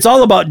 It's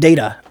all about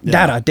data.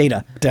 Yeah.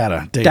 Data.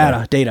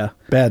 Data.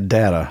 Bad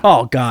data.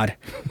 Oh God.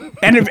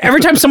 And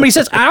every time somebody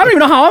says, I don't even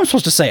know how I'm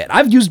supposed to say it.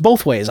 I've used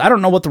both ways. I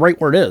don't know what the right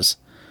word is.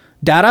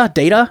 Data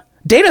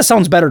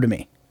sounds better to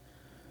me.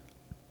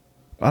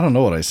 I don't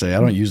know what I say. I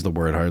don't use the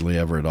word hardly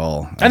ever at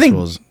all. I think,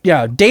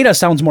 data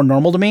sounds more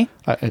normal to me.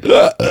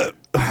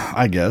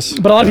 I guess.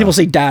 But a lot of people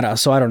say data,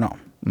 so I don't know.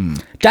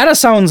 Data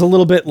sounds a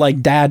little bit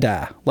like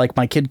dada, like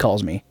my kid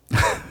calls me.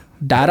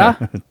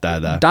 Data?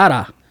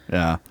 Dada.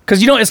 Yeah.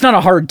 Because, it's not a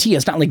hard T.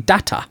 It's not like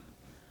data.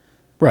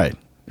 Right.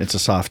 It's a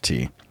soft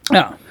T.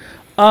 Yeah.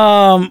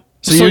 So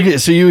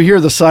you hear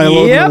the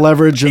silo and the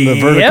leverage and the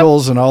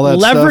verticals and all that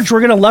leverage, stuff?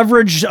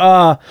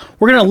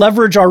 We're gonna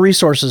leverage our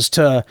resources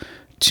to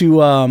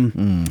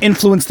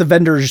influence the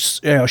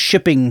vendor's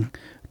shipping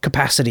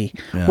capacity.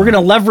 Yeah. We're gonna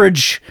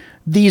leverage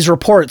these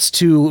reports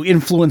to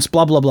influence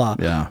blah, blah, blah.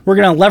 Yeah. We're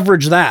going to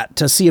leverage that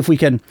to see if we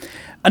can.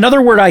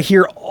 Another word I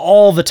hear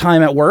all the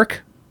time at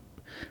work,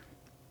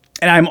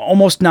 and I'm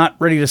almost not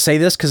ready to say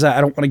this because I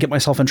don't want to get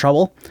myself in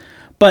trouble,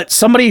 but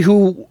somebody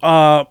who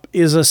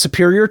is a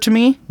superior to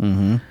me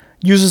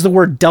uses the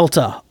word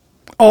delta.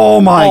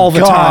 Oh my all the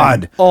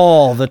God. Time.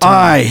 All the time.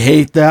 I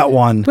hate that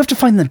one. We have to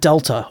find the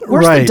delta.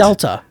 Where's the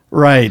delta?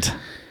 Right.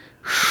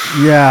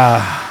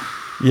 Yeah.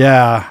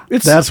 Yeah.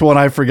 That's what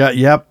I forgot.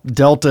 Yep.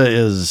 Delta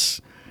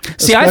is.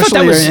 See, I thought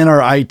that was in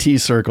our IT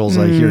circles.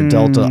 I hear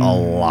delta a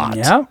lot.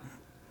 Yeah.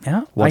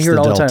 Yeah. What's I hear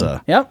the it all delta? the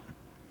time. Yep.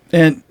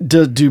 And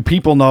do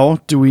people know?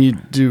 Do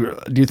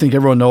you think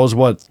everyone knows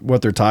what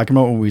they're talking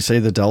about when we say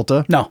the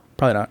delta? No,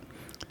 probably not.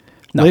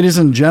 No. Ladies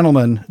and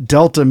gentlemen,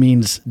 delta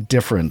means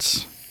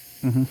difference.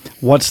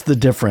 What's the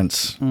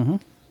difference?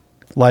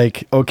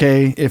 Like,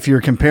 okay, if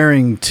you're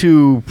comparing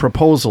two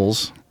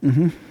proposals,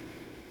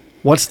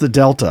 what's the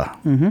delta?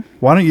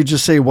 Why don't you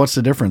just say what's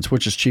the difference?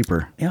 Which is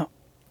cheaper? Yeah.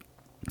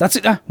 That's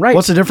it. Right.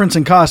 What's the difference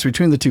in cost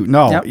between the two?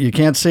 No, Yep. you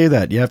can't say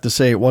that. You have to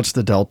say what's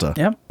the delta.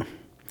 Yep.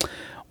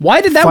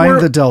 Why did that Find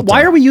word? the delta.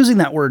 Why are we using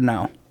that word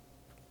now?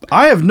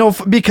 I have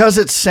because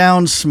it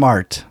sounds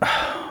smart.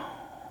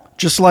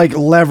 Just like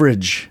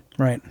leverage.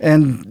 Right.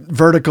 And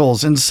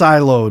verticals and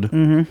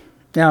siloed.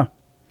 Yeah.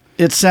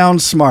 It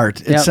sounds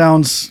smart. It Yep.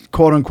 sounds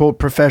quote unquote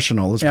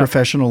professional. It's Yep.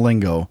 professional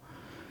lingo.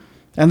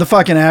 And the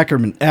fucking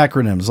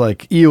acronyms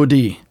like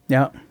EOD.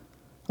 Yeah.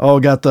 Oh,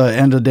 got the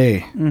end of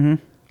day.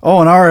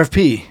 Oh, an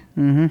RFP.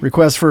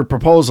 Request for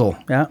proposal.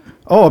 Yeah.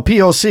 Oh, a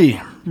POC.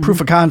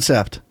 Proof of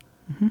concept.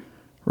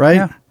 Right?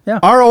 Yeah. Yeah.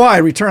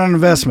 ROI, return on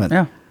investment.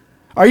 Yeah.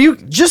 Are you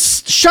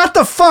just shut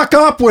the fuck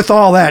up with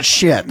all that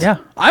shit? Yeah.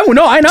 I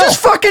know.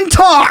 Just fucking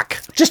talk.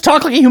 Just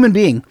talk like a human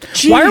being.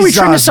 Why are we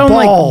trying to Jesus sound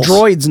balls.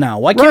 like droids now?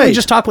 Why can't we Right.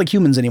 just talk like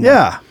humans anymore?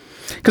 Yeah.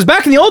 Because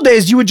back in the old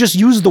days, you would just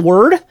use the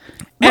word,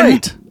 and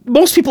Right.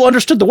 most people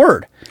understood the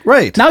word.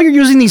 Right. Now you're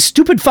using these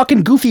stupid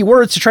fucking goofy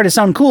words to try to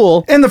sound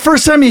cool. And the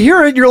first time you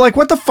hear it, you're like,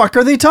 what the fuck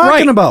are they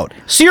talking about?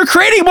 So you're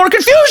creating more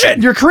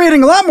confusion. You're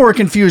creating a lot more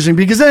confusion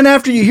because then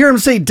after you hear them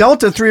say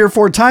delta 3 or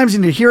 4 times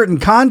and you hear it in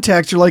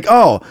context, you're like,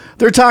 oh,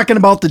 they're talking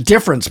about the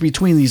difference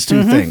between these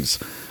two things.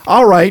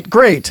 All right,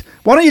 great.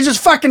 Why don't you just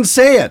fucking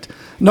say it?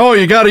 No,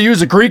 you got to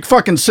use a Greek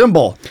fucking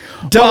symbol.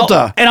 Delta.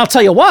 Well, and I'll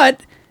tell you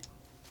what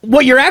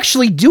you're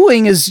actually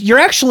doing is you're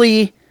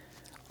actually,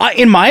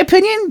 in my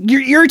opinion,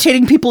 you're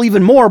irritating people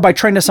even more by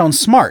trying to sound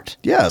smart.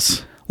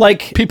 Yes.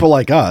 Like, People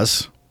like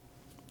us.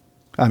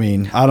 I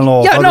mean, I don't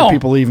know if other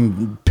people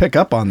even pick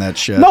up on that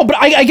shit. no, but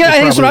I get.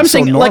 That's what I'm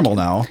saying. Normal Like,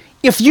 now.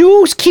 if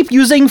you keep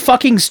using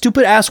fucking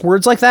stupid ass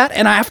words like that,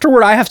 and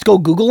afterward I have to go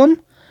Google them,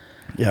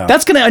 Yeah.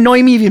 that's going to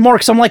annoy me even more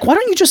because I'm like, why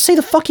don't you just say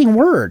the fucking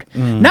word?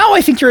 Now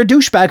I think you're a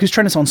douchebag who's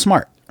trying to sound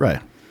smart. right.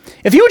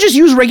 If you would just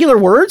use regular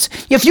words,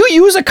 if you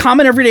use a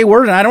common everyday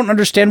word and I don't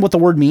understand what the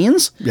word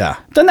means, Yeah.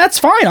 then that's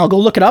fine. I'll go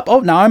look it up. Oh,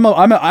 now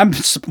I'm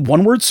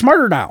one word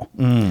smarter now.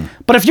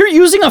 But if you're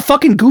using a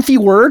fucking goofy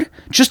word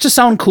just to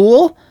sound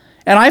cool,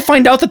 and I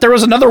find out that there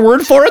was another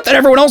word for it that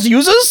everyone else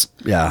uses,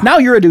 Yeah. now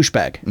you're a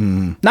douchebag.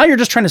 Now you're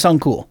just trying to sound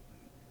cool.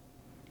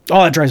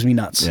 Oh, that drives me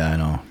nuts. Yeah, I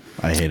know.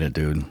 I hate it,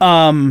 dude.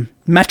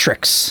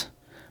 Metrics.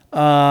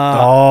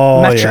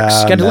 Oh, metrics.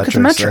 yeah. Got to look at the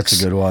metrics.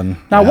 That's a good one.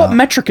 Now, Yeah. what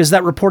metric is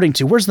that reporting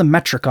to? Where's the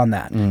metric on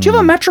that? Do you have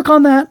a metric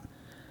on that?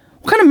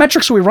 What kind of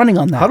metrics are we running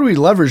on that? How do we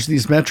leverage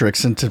these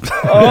metrics into...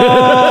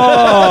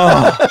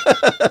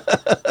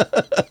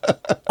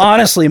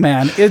 Honestly,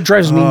 man, it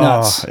drives me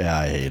nuts. Yeah,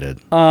 I hate it.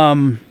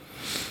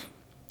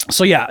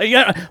 So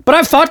yeah. But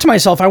I've thought to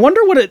myself, I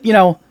wonder what it,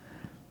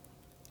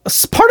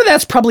 part of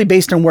that's probably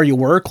based on where you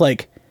work.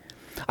 Like,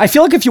 I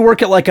feel like if you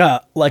work at like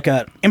a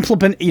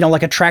implement,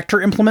 like a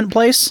tractor implement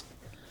place,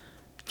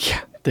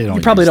 yeah, they don't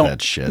you probably use don't.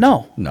 that shit.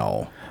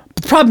 No.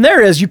 The problem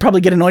there is you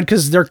probably get annoyed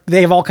because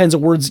they have all kinds of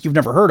words that you've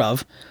never heard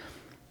of.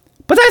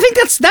 But I think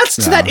that's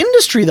to that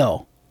industry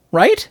though,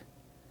 right?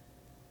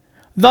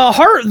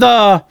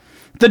 The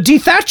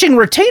dethatching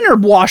retainer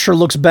washer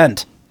looks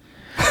bent.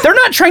 They're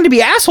not trying to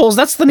be assholes.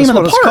 That's the name of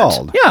the That's part. what it's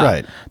called. Yeah,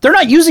 Right. They're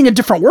not using a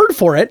different word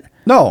for it.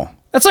 No.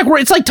 That's like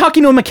it's like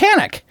talking to a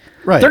mechanic.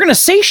 Right. They're gonna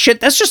say shit.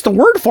 That's just the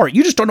word for it.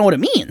 You just don't know what it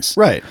means.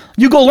 Right.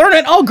 You go learn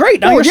it. Oh, great!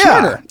 Now you're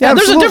smarter. Yeah,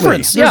 there's a absolutely.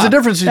 difference. There's yeah. a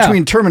difference Yeah.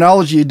 between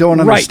terminology you don't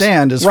Right.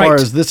 understand as Right. far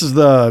as this is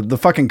the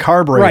fucking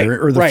carburetor Right.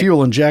 or the Right.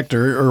 fuel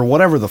injector or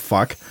whatever the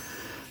fuck.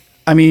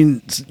 I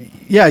mean,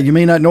 yeah, you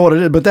may not know what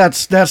it is, but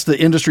that's the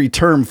industry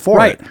term for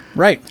Right. it.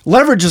 Right.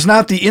 Leverage is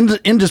not the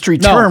industry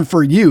No. term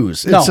for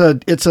use.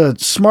 It's a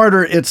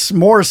smarter. It's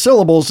more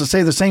syllables to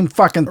say the same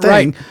fucking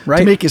thing Right.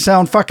 to make you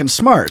sound fucking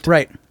smart.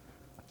 Right.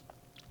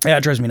 Yeah,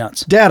 it drives me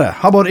nuts. Data.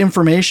 How about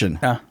information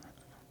Yeah.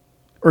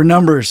 or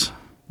numbers?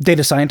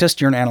 Data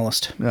scientist. You're an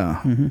analyst. Yeah,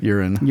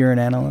 you're in. You're an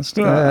analyst.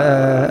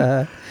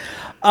 Yeah,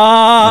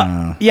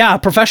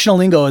 professional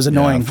lingo is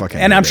annoying, fucking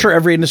and hate I'm it. sure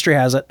every industry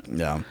has it.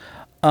 Yeah.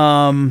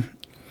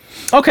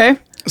 Okay,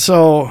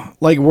 So,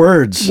 like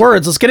words.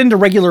 words. Let's get into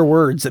regular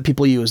words that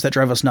people use that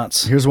drive us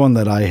nuts. Here's one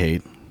that I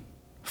hate.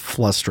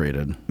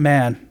 Frustrated.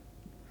 Man,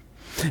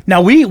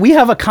 Now we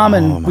have a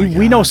common. Oh, my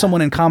we know God.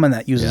 someone in common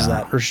that uses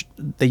Yeah. that, or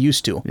they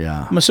used to.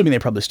 Yeah. I'm assuming they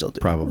probably still do.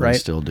 Probably right?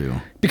 still do.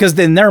 Because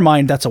in their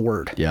mind, that's a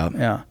word. Yeah.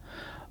 Yeah.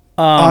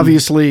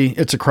 Obviously,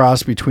 it's a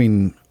cross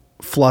between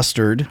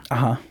flustered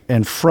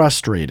and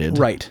frustrated.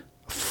 Right.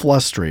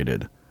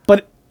 Frustrated.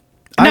 But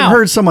now, I've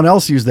heard someone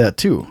else use that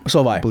too. So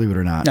have I. Believe it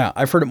or not. Yeah,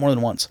 I've heard it more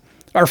than once,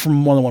 or from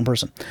more than one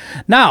person.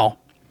 Now,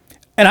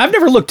 and I've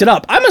never looked it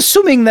up. I'm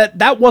assuming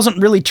that wasn't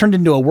really turned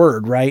into a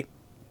word, right?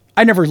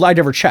 I never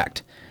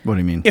checked. What do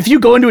you mean? If you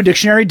go into a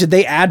dictionary, did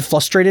they add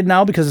frustrated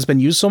now because it's been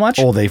used so much?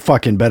 Oh, they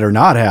fucking better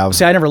not have.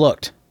 See, I never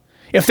looked.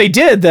 If they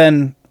did,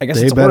 then I guess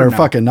They it's a better word now.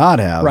 fucking not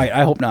have. Right,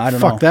 I hope not. I don't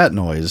know. Fuck that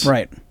noise.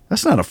 Right.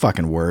 That's not a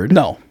fucking word.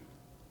 No.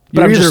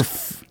 But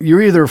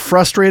You're either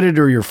frustrated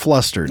or you're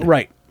flustered.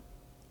 Right.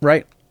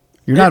 Right.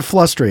 You're not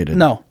frustrated.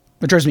 No.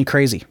 It drives me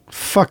crazy.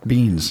 Fuck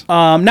beans.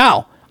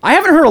 Now, I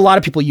haven't heard a lot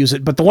of people use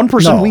it, but the one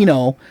person No. we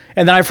know,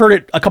 and then I've heard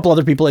it a couple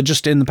other people. It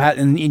just in the past,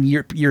 in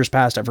years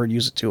past, I've heard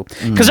use it too.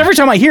 Because every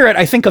time I hear it,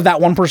 I think of that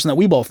one person that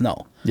we both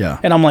know. Yeah.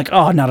 And I'm like,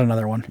 oh, not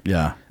another one.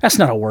 Yeah. That's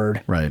not a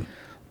word. Right.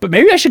 But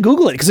maybe I should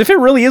Google it, because if it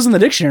really is in the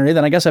dictionary,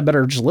 then I guess I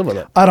better just live with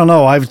it. I don't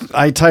know.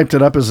 I typed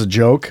it up as a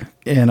joke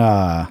in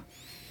a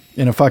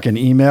fucking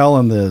email,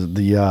 and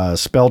the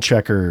spell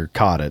checker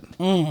caught it.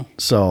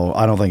 So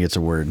I don't think it's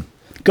a word.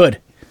 Good.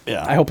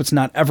 Yeah. I hope it's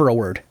not ever a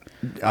word.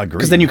 I agree.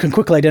 Because then you can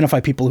quickly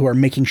identify people who are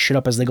making shit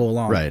up as they go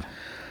along. Right.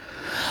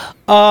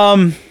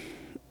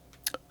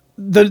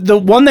 The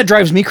one that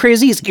drives me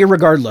crazy is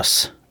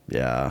irregardless.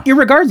 Yeah.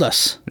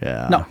 Irregardless.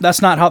 Yeah. No,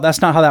 that's not how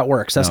that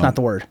works. That's No. not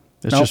the word.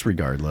 It's Nope. just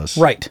regardless.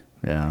 Right.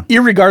 Yeah.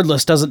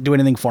 Irregardless doesn't do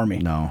anything for me.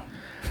 No.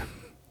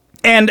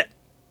 And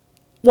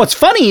what's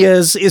funny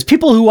is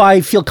people who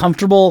I feel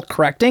comfortable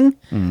correcting,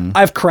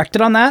 I've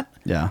corrected on that,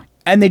 Yeah.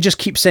 and they just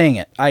keep saying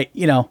it.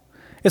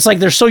 It's like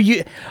they're so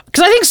because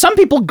I think some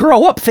people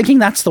grow up thinking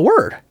that's the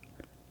word.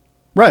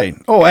 Right.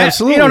 Oh,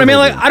 absolutely. You know what I mean? they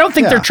Like, do. I don't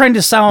think they're trying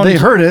to sound. They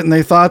heard it and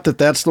they thought that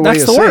that's the way That's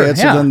to the say word, it.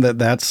 So yeah. then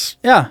that's,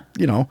 Yeah.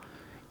 you know,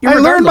 I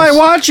learned by Irregardless.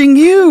 watching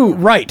you.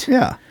 Right.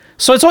 Yeah.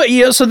 So it's what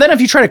so then if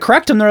you try to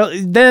correct them,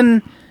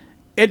 then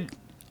it.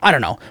 I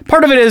don't know.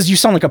 Part of it is you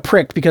sound like a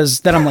prick,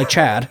 because then I'm like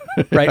Chad,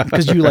 right?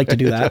 Because you like to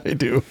do that. I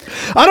do.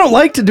 I don't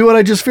like to do it.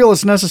 I just feel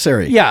it's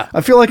necessary. Yeah. I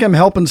feel like I'm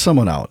helping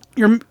someone out.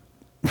 You're.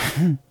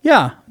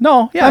 Yeah.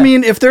 No. Yeah. I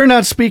mean, if they're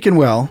not speaking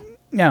well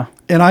Yeah.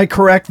 and I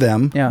correct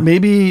them, Yeah.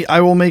 maybe I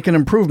will make an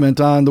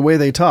improvement on the way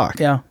they talk.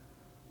 Yeah.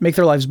 Make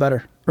their lives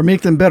better. Or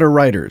make them better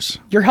writers.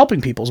 You're helping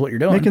people is what you're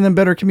doing. Making them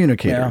better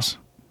communicators.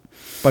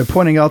 By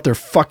pointing out their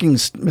fucking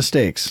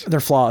mistakes.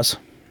 their flaws.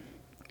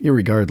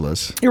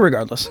 Irregardless.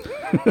 Irregardless.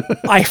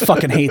 I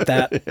fucking hate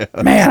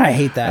that. Man, I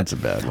hate that. That's a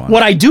bad one.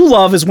 What I do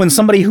love is when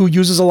somebody who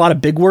uses a lot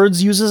of big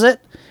words uses it.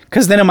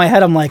 Because then in my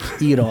head, I'm like,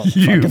 you don't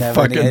You fucking have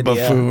fucking any idea.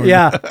 buffoon.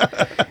 Yeah.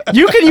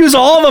 You can use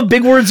all the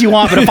big words you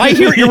want, but if I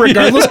hear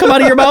irregardless come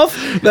out of your mouth,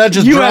 That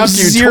just you drops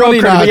have you zero 20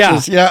 credibility.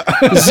 notches.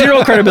 Yeah.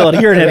 Zero credibility.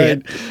 You're an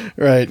idiot.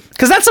 Right.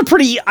 Because that's a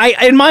pretty,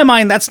 in my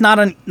mind, that's not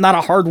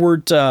a hard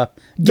word to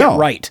get No.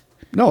 right.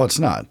 No, it's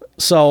not.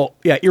 So,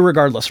 yeah,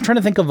 irregardless. I'm trying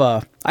to think of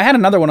I had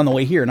another one on the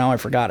way here. Now I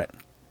forgot it.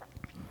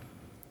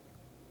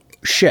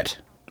 Shit.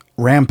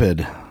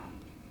 Rampant.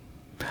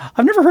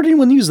 I've never heard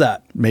anyone use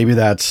that. Maybe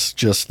that's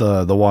just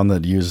the one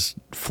that used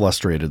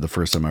frustrated the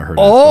first time I heard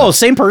it. Oh, but-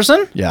 same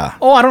person? Yeah.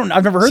 Oh,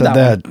 I've never heard Said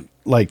that, that one.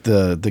 like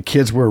the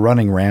kids were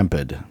running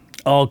rampant.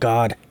 Oh,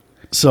 God.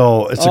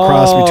 So it's a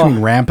cross Oh.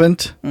 between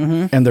rampant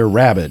and they're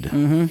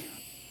rabid.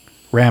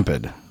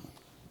 Rampant.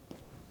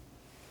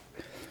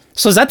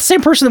 So is that the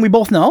same person that we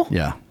both know?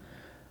 Yeah.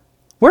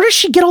 Where does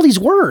she get all these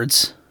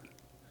words?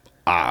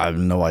 I have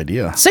no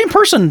idea. Same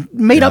person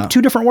made Yeah. up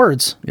two different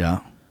words. Yeah.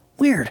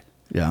 Weird.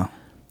 Yeah.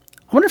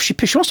 I wonder if she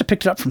must have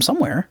picked it up from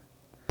somewhere.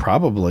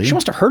 Probably. She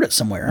must have heard it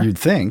somewhere. You'd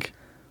think.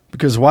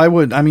 Because why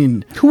would, I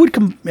mean, Who would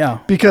come? Yeah,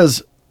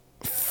 because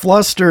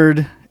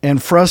flustered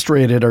and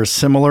frustrated are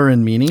similar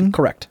in meaning,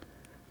 correct.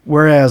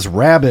 whereas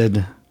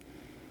rabid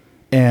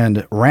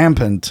and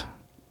rampant,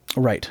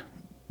 Right.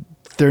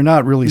 they're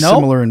not really No.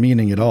 similar in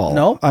meaning at all.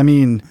 No. I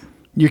mean,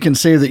 you can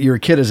say that your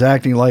kid is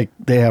acting like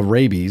they have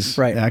rabies,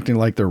 Right. acting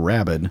like they're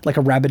rabid, Like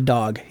a rabid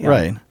dog. Yeah.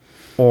 right?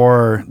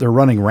 Or they're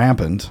running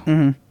rampant.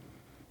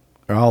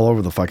 They're all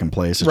over the fucking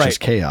place. It's Right. just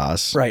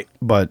chaos. Right.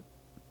 But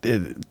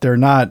they're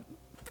not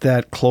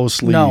that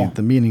closely, No.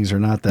 the meanings are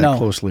not that No.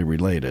 closely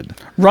related.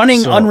 Running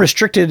So-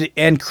 unrestricted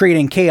and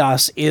creating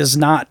chaos is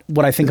not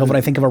what I think of when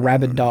I think of a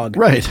rabid dog.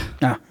 Right.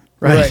 Yeah.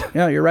 Right. You're right.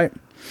 Yeah, you're right.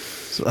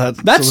 So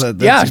That's a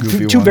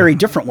goofy two one. very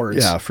different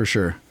words. Yeah, for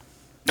sure.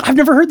 I've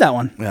never heard that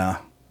one. Yeah.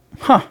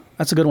 Huh.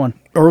 That's a good one.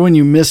 Or when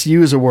you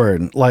misuse a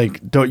word,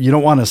 like you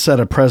don't want to set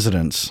a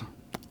precedence.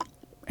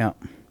 Yeah.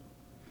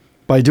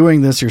 By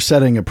doing this, you're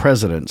setting a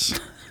precedence.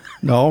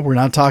 No, we're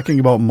not talking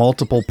about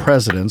multiple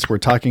presidents. We're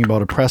talking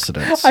about a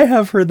precedence. I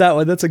have heard that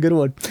one. That's a good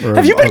one. Or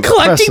Have you been a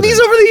collecting these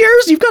precedent. over the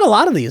years? You've got a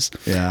lot of these.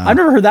 Yeah. I've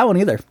never heard that one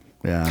either.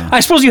 Yeah. I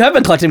suppose you have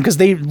been collecting because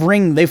they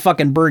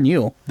fucking burn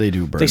you. They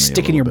do burn They me a stick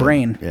in little your bit.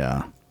 brain.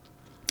 Yeah.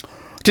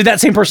 Did that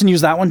same person use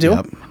that one too?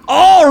 Yep.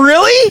 Oh,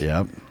 really?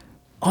 Yep.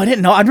 Oh, I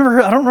didn't know. I don't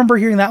remember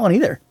hearing that one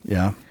either.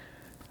 Yeah.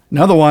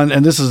 Another one,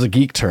 and this is a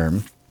geek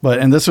term,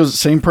 and this was the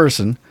same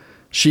person.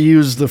 She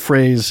used the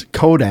phrase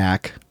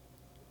Kodak,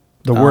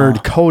 the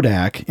word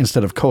Kodak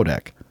instead of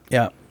codec.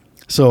 Yeah.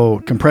 So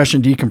compression,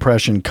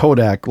 decompression,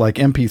 Kodak, like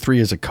MP3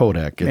 is a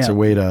codec. It's a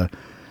way to,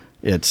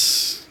 I'm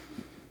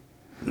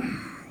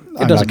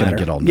not going to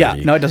get all nerdy. Yeah,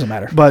 no, it doesn't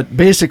matter. But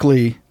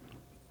basically,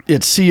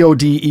 it's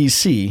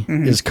CODEC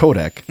is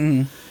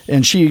codec.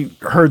 And she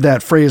heard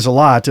that phrase a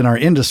lot in our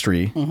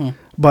industry,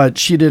 but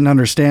she didn't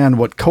understand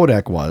what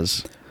codec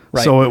was.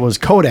 Right. So it was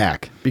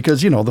Kodak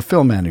because, the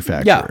film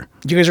manufacturer. Yeah.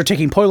 You guys are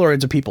taking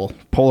Polaroids of people.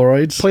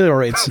 Polaroids?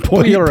 Polaroids.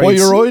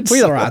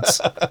 Polaroids?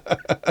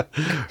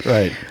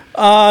 Right.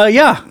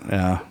 Yeah.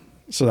 Yeah.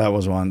 So that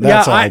was one.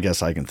 That's all I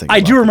guess I can think of.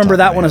 I do remember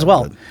that one as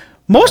well.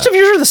 Most of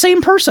you are the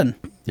same person.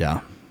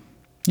 Yeah.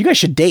 You guys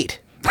should date.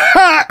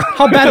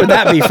 How bad would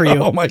that be for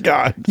you? Oh, my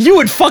God. You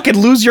would fucking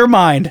lose your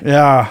mind.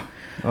 Yeah.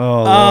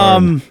 Oh,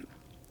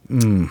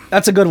 Lord.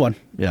 That's a good one.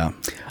 Yeah.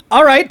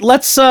 All right. You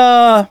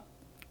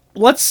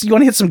want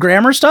to hit some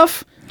grammar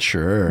stuff?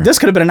 Sure. This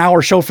could have been an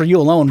hour show for you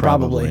alone,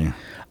 probably.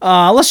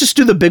 Let's just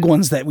do the big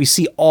ones that we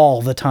see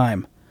all the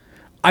time.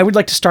 I would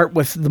like to start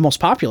with the most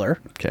popular.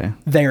 Okay.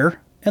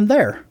 There and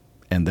there.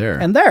 And there.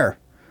 And there.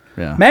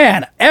 Yeah.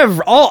 Man,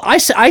 I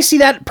see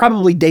that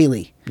probably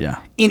daily.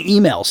 Yeah. In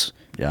emails.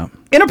 Yeah.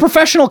 In a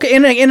professional,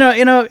 in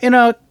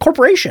a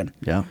corporation.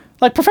 Yeah.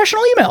 Like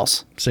professional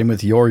emails. Same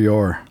with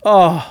your.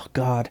 Oh,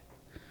 God.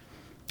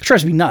 It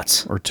drives me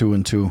nuts. Or 2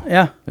 and 2.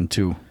 Yeah. And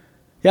 2.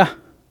 Yeah.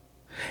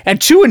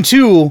 And 2 and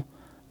 2,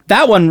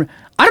 that one,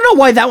 I don't know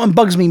why that one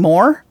bugs me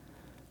more.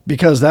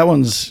 Because that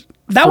one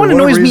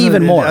annoys me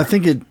even more. I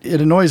think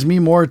it annoys me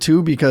more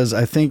too because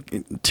I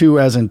think 2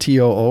 as in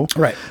TOO.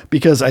 Right.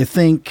 Because I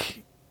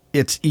think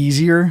it's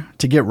easier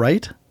to get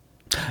right.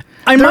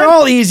 They're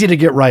all easy to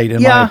get right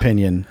in my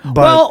opinion.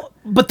 But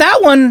but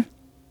that one,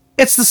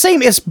 it's the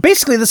same. It's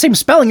basically the same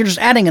spelling. You're just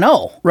adding an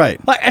O. Right.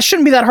 Like it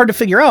shouldn't be that hard to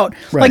figure out.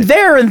 Right. Like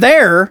there and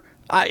there.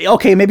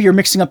 Okay, maybe you're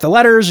mixing up the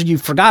letters, or you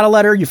forgot a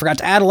letter, you forgot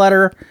to add a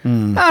letter.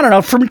 I don't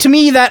know. To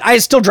me, that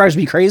it still drives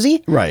me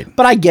crazy. Right.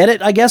 But I get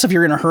it, I guess, if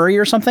you're in a hurry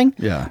or something.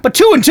 Yeah. But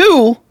 2 and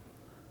 2,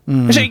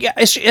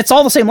 it's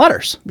all the same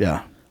letters.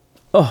 Yeah.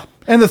 Oh.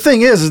 And the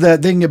thing is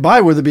that they can get by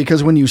with it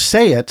because when you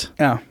say it,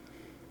 yeah.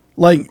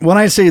 Like when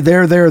I say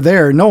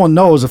there, no one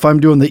knows if I'm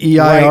doing the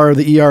EIR,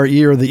 the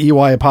ERE, or the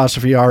EY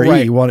apostrophe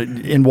RE,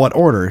 in what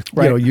order.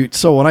 Right.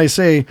 So when I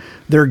say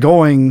they're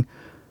going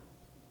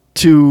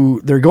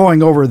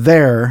over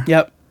there.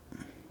 Yep.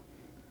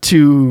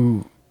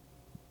 To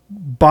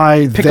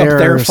buy Pick up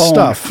their phone.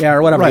 Stuff. Yeah,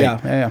 or whatever. Right.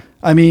 Yeah.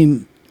 I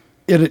mean,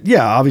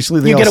 obviously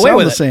they all get away sound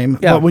with the it. same.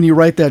 Yeah. But when you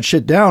write that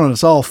shit down and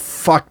it's all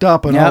fucked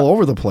up and all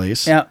over the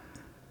place. Yeah.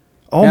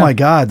 Oh my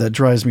God, that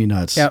drives me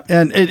nuts. Yeah.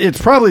 And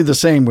it's probably the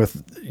same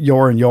with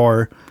your and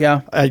your.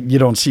 Yeah. You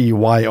don't see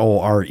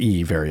YORE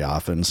very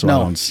often, so I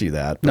don't see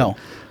that. No.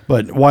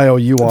 But YOUR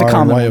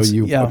and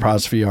YOU Yeah.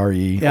 apostrophe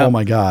RE. Yeah. Oh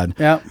my God.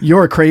 Yeah.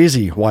 You're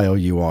crazy,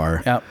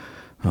 YOUR. Yeah.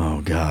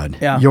 Oh God.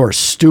 Yeah. You're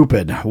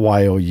stupid,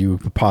 YOU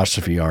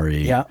apostrophe RE.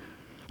 Yeah.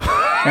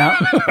 Yeah.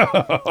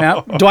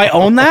 Yeah. Do I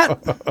own that?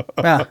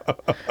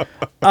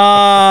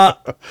 Yeah.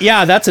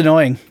 Yeah, that's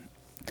annoying.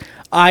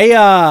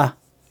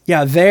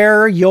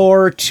 There,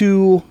 your,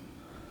 to.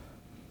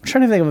 I'm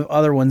trying to think of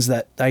other ones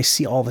that I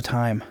see all the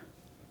time.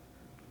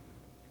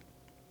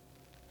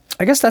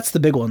 I guess that's the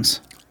big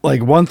ones.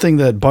 Like one thing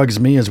that bugs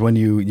me is when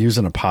you use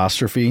an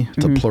apostrophe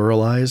to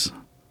pluralize.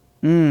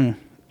 Like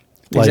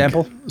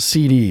Example?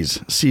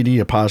 CDs, CD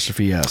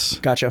apostrophe S.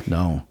 Gotcha.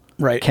 No.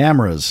 Right.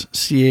 Cameras,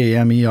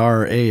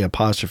 CAMERA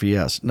apostrophe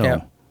S. No.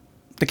 Yeah.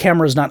 The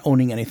camera is not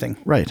owning anything.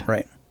 Right.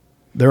 Right.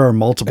 There are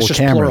multiple It's just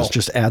cameras. plural.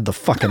 Just add the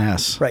fucking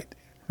S. Right.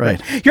 Right.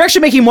 You're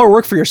actually making more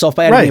work for yourself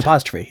by adding the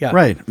apostrophe. Yeah.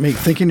 Right.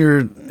 Thinking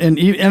and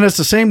it's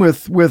the same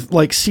with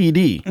like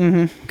CD.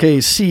 Mm-hmm.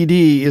 Okay.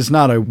 CD is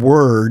not a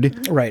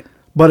word. Right.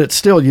 But it's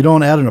still, you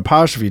don't add an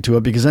apostrophe to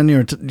it because then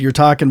you're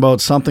talking about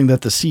something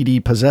that the CD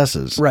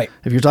possesses. Right.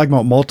 If you're talking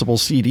about multiple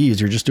CDs,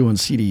 you're just doing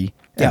CDs.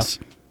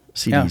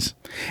 CDs.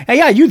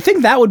 Yeah, you'd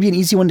think that would be an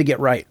easy one to get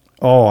right.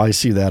 Oh, I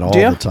see that all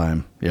the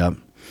time. Yeah.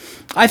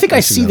 I think I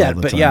see that,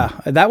 all the but time.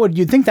 yeah,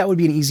 you'd think that would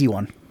be an easy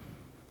one.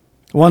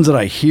 Ones that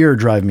I hear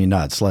drive me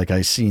nuts. Like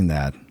I seen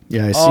that.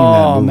 Yeah, I seen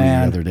that movie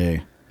the other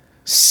day.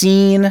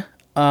 Scene.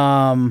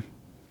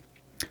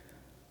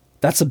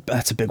 That's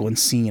a big one.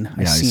 Scene.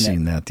 I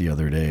seen that the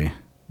other day.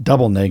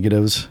 Double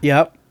negatives.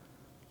 Yep.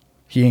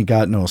 He ain't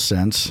got no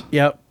sense.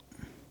 Yep.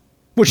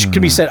 Which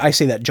can be said. I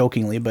say that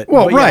jokingly, but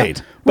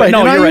right. But no,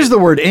 and I you're use the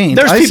word ain't.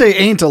 I say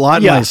ain't a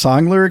lot in my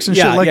song lyrics and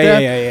shit like that.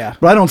 Yeah.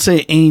 But I don't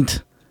say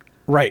ain't.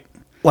 Right.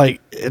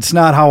 Like it's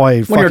not how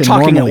I when you're fucking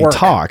talking normally at work.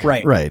 talk.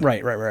 Right.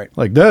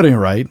 Like that ain't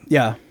right.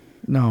 Yeah.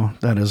 No,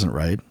 that isn't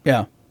right.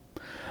 Yeah.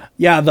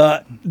 Yeah.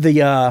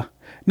 The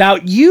now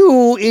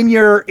you in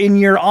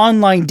your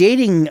online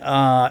dating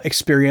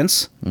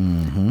experience,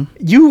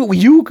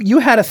 you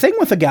had a thing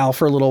with a gal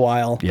for a little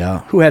while.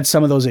 Yeah. Who had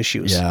some of those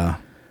issues. Yeah.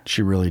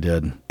 She really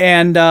did.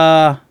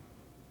 And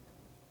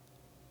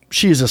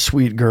she's a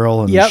sweet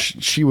girl, and Yep.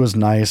 she was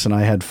nice, and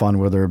I had fun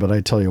with her. But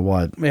I tell you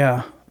what,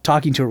 yeah,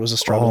 talking to her was a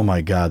struggle. Oh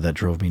my God, that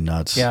drove me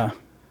nuts. Yeah.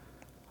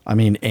 I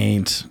mean,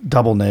 ain't,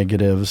 double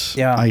negatives.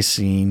 Yeah. I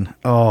seen.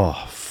 Oh,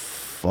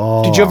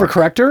 fuck. Did you ever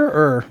correct her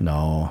or?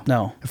 No.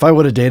 No. If I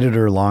would have dated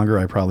her longer,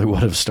 I probably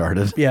would have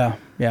started. Yeah.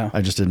 Yeah.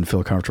 I just didn't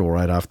feel comfortable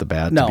right off the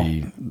bat No. to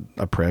be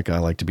a prick. I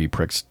like to be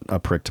a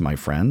prick to my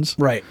friends.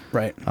 Right.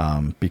 Right.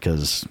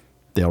 Because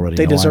they already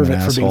They know deserve I'm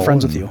an it for being asshole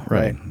friends with and- you.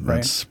 Right. Right.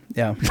 That's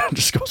Yeah.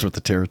 just goes with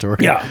the territory.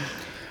 Yeah.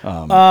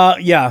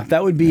 Yeah.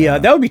 That would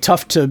be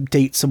tough to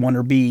date someone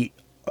or be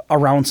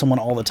around someone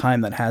all the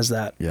time that has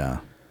that. Yeah.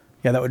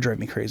 Yeah. That would drive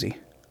me crazy.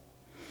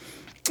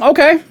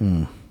 Okay.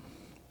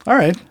 All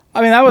right.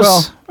 I mean, that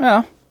was,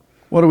 yeah.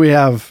 What do we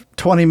have?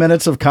 20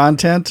 minutes of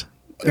content?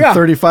 Yeah.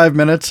 35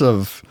 minutes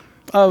of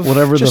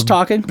whatever just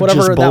talking, whatever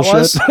just that bullshit?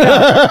 was.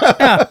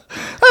 Yeah.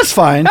 That's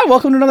fine. Yeah,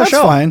 welcome to another That's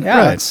show. fine. Yeah,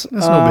 Right. That's no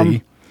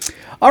biggie.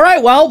 All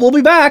right, well, we'll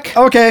be back.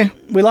 Okay.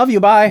 We love you.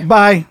 Bye.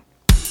 Bye.